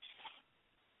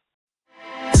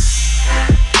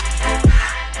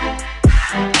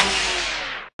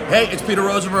 Hey, it's Peter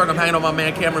Rosenberg. I'm hanging on my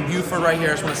man Cameron Buford right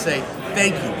here. I just want to say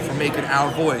thank you for making our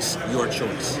voice your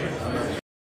choice.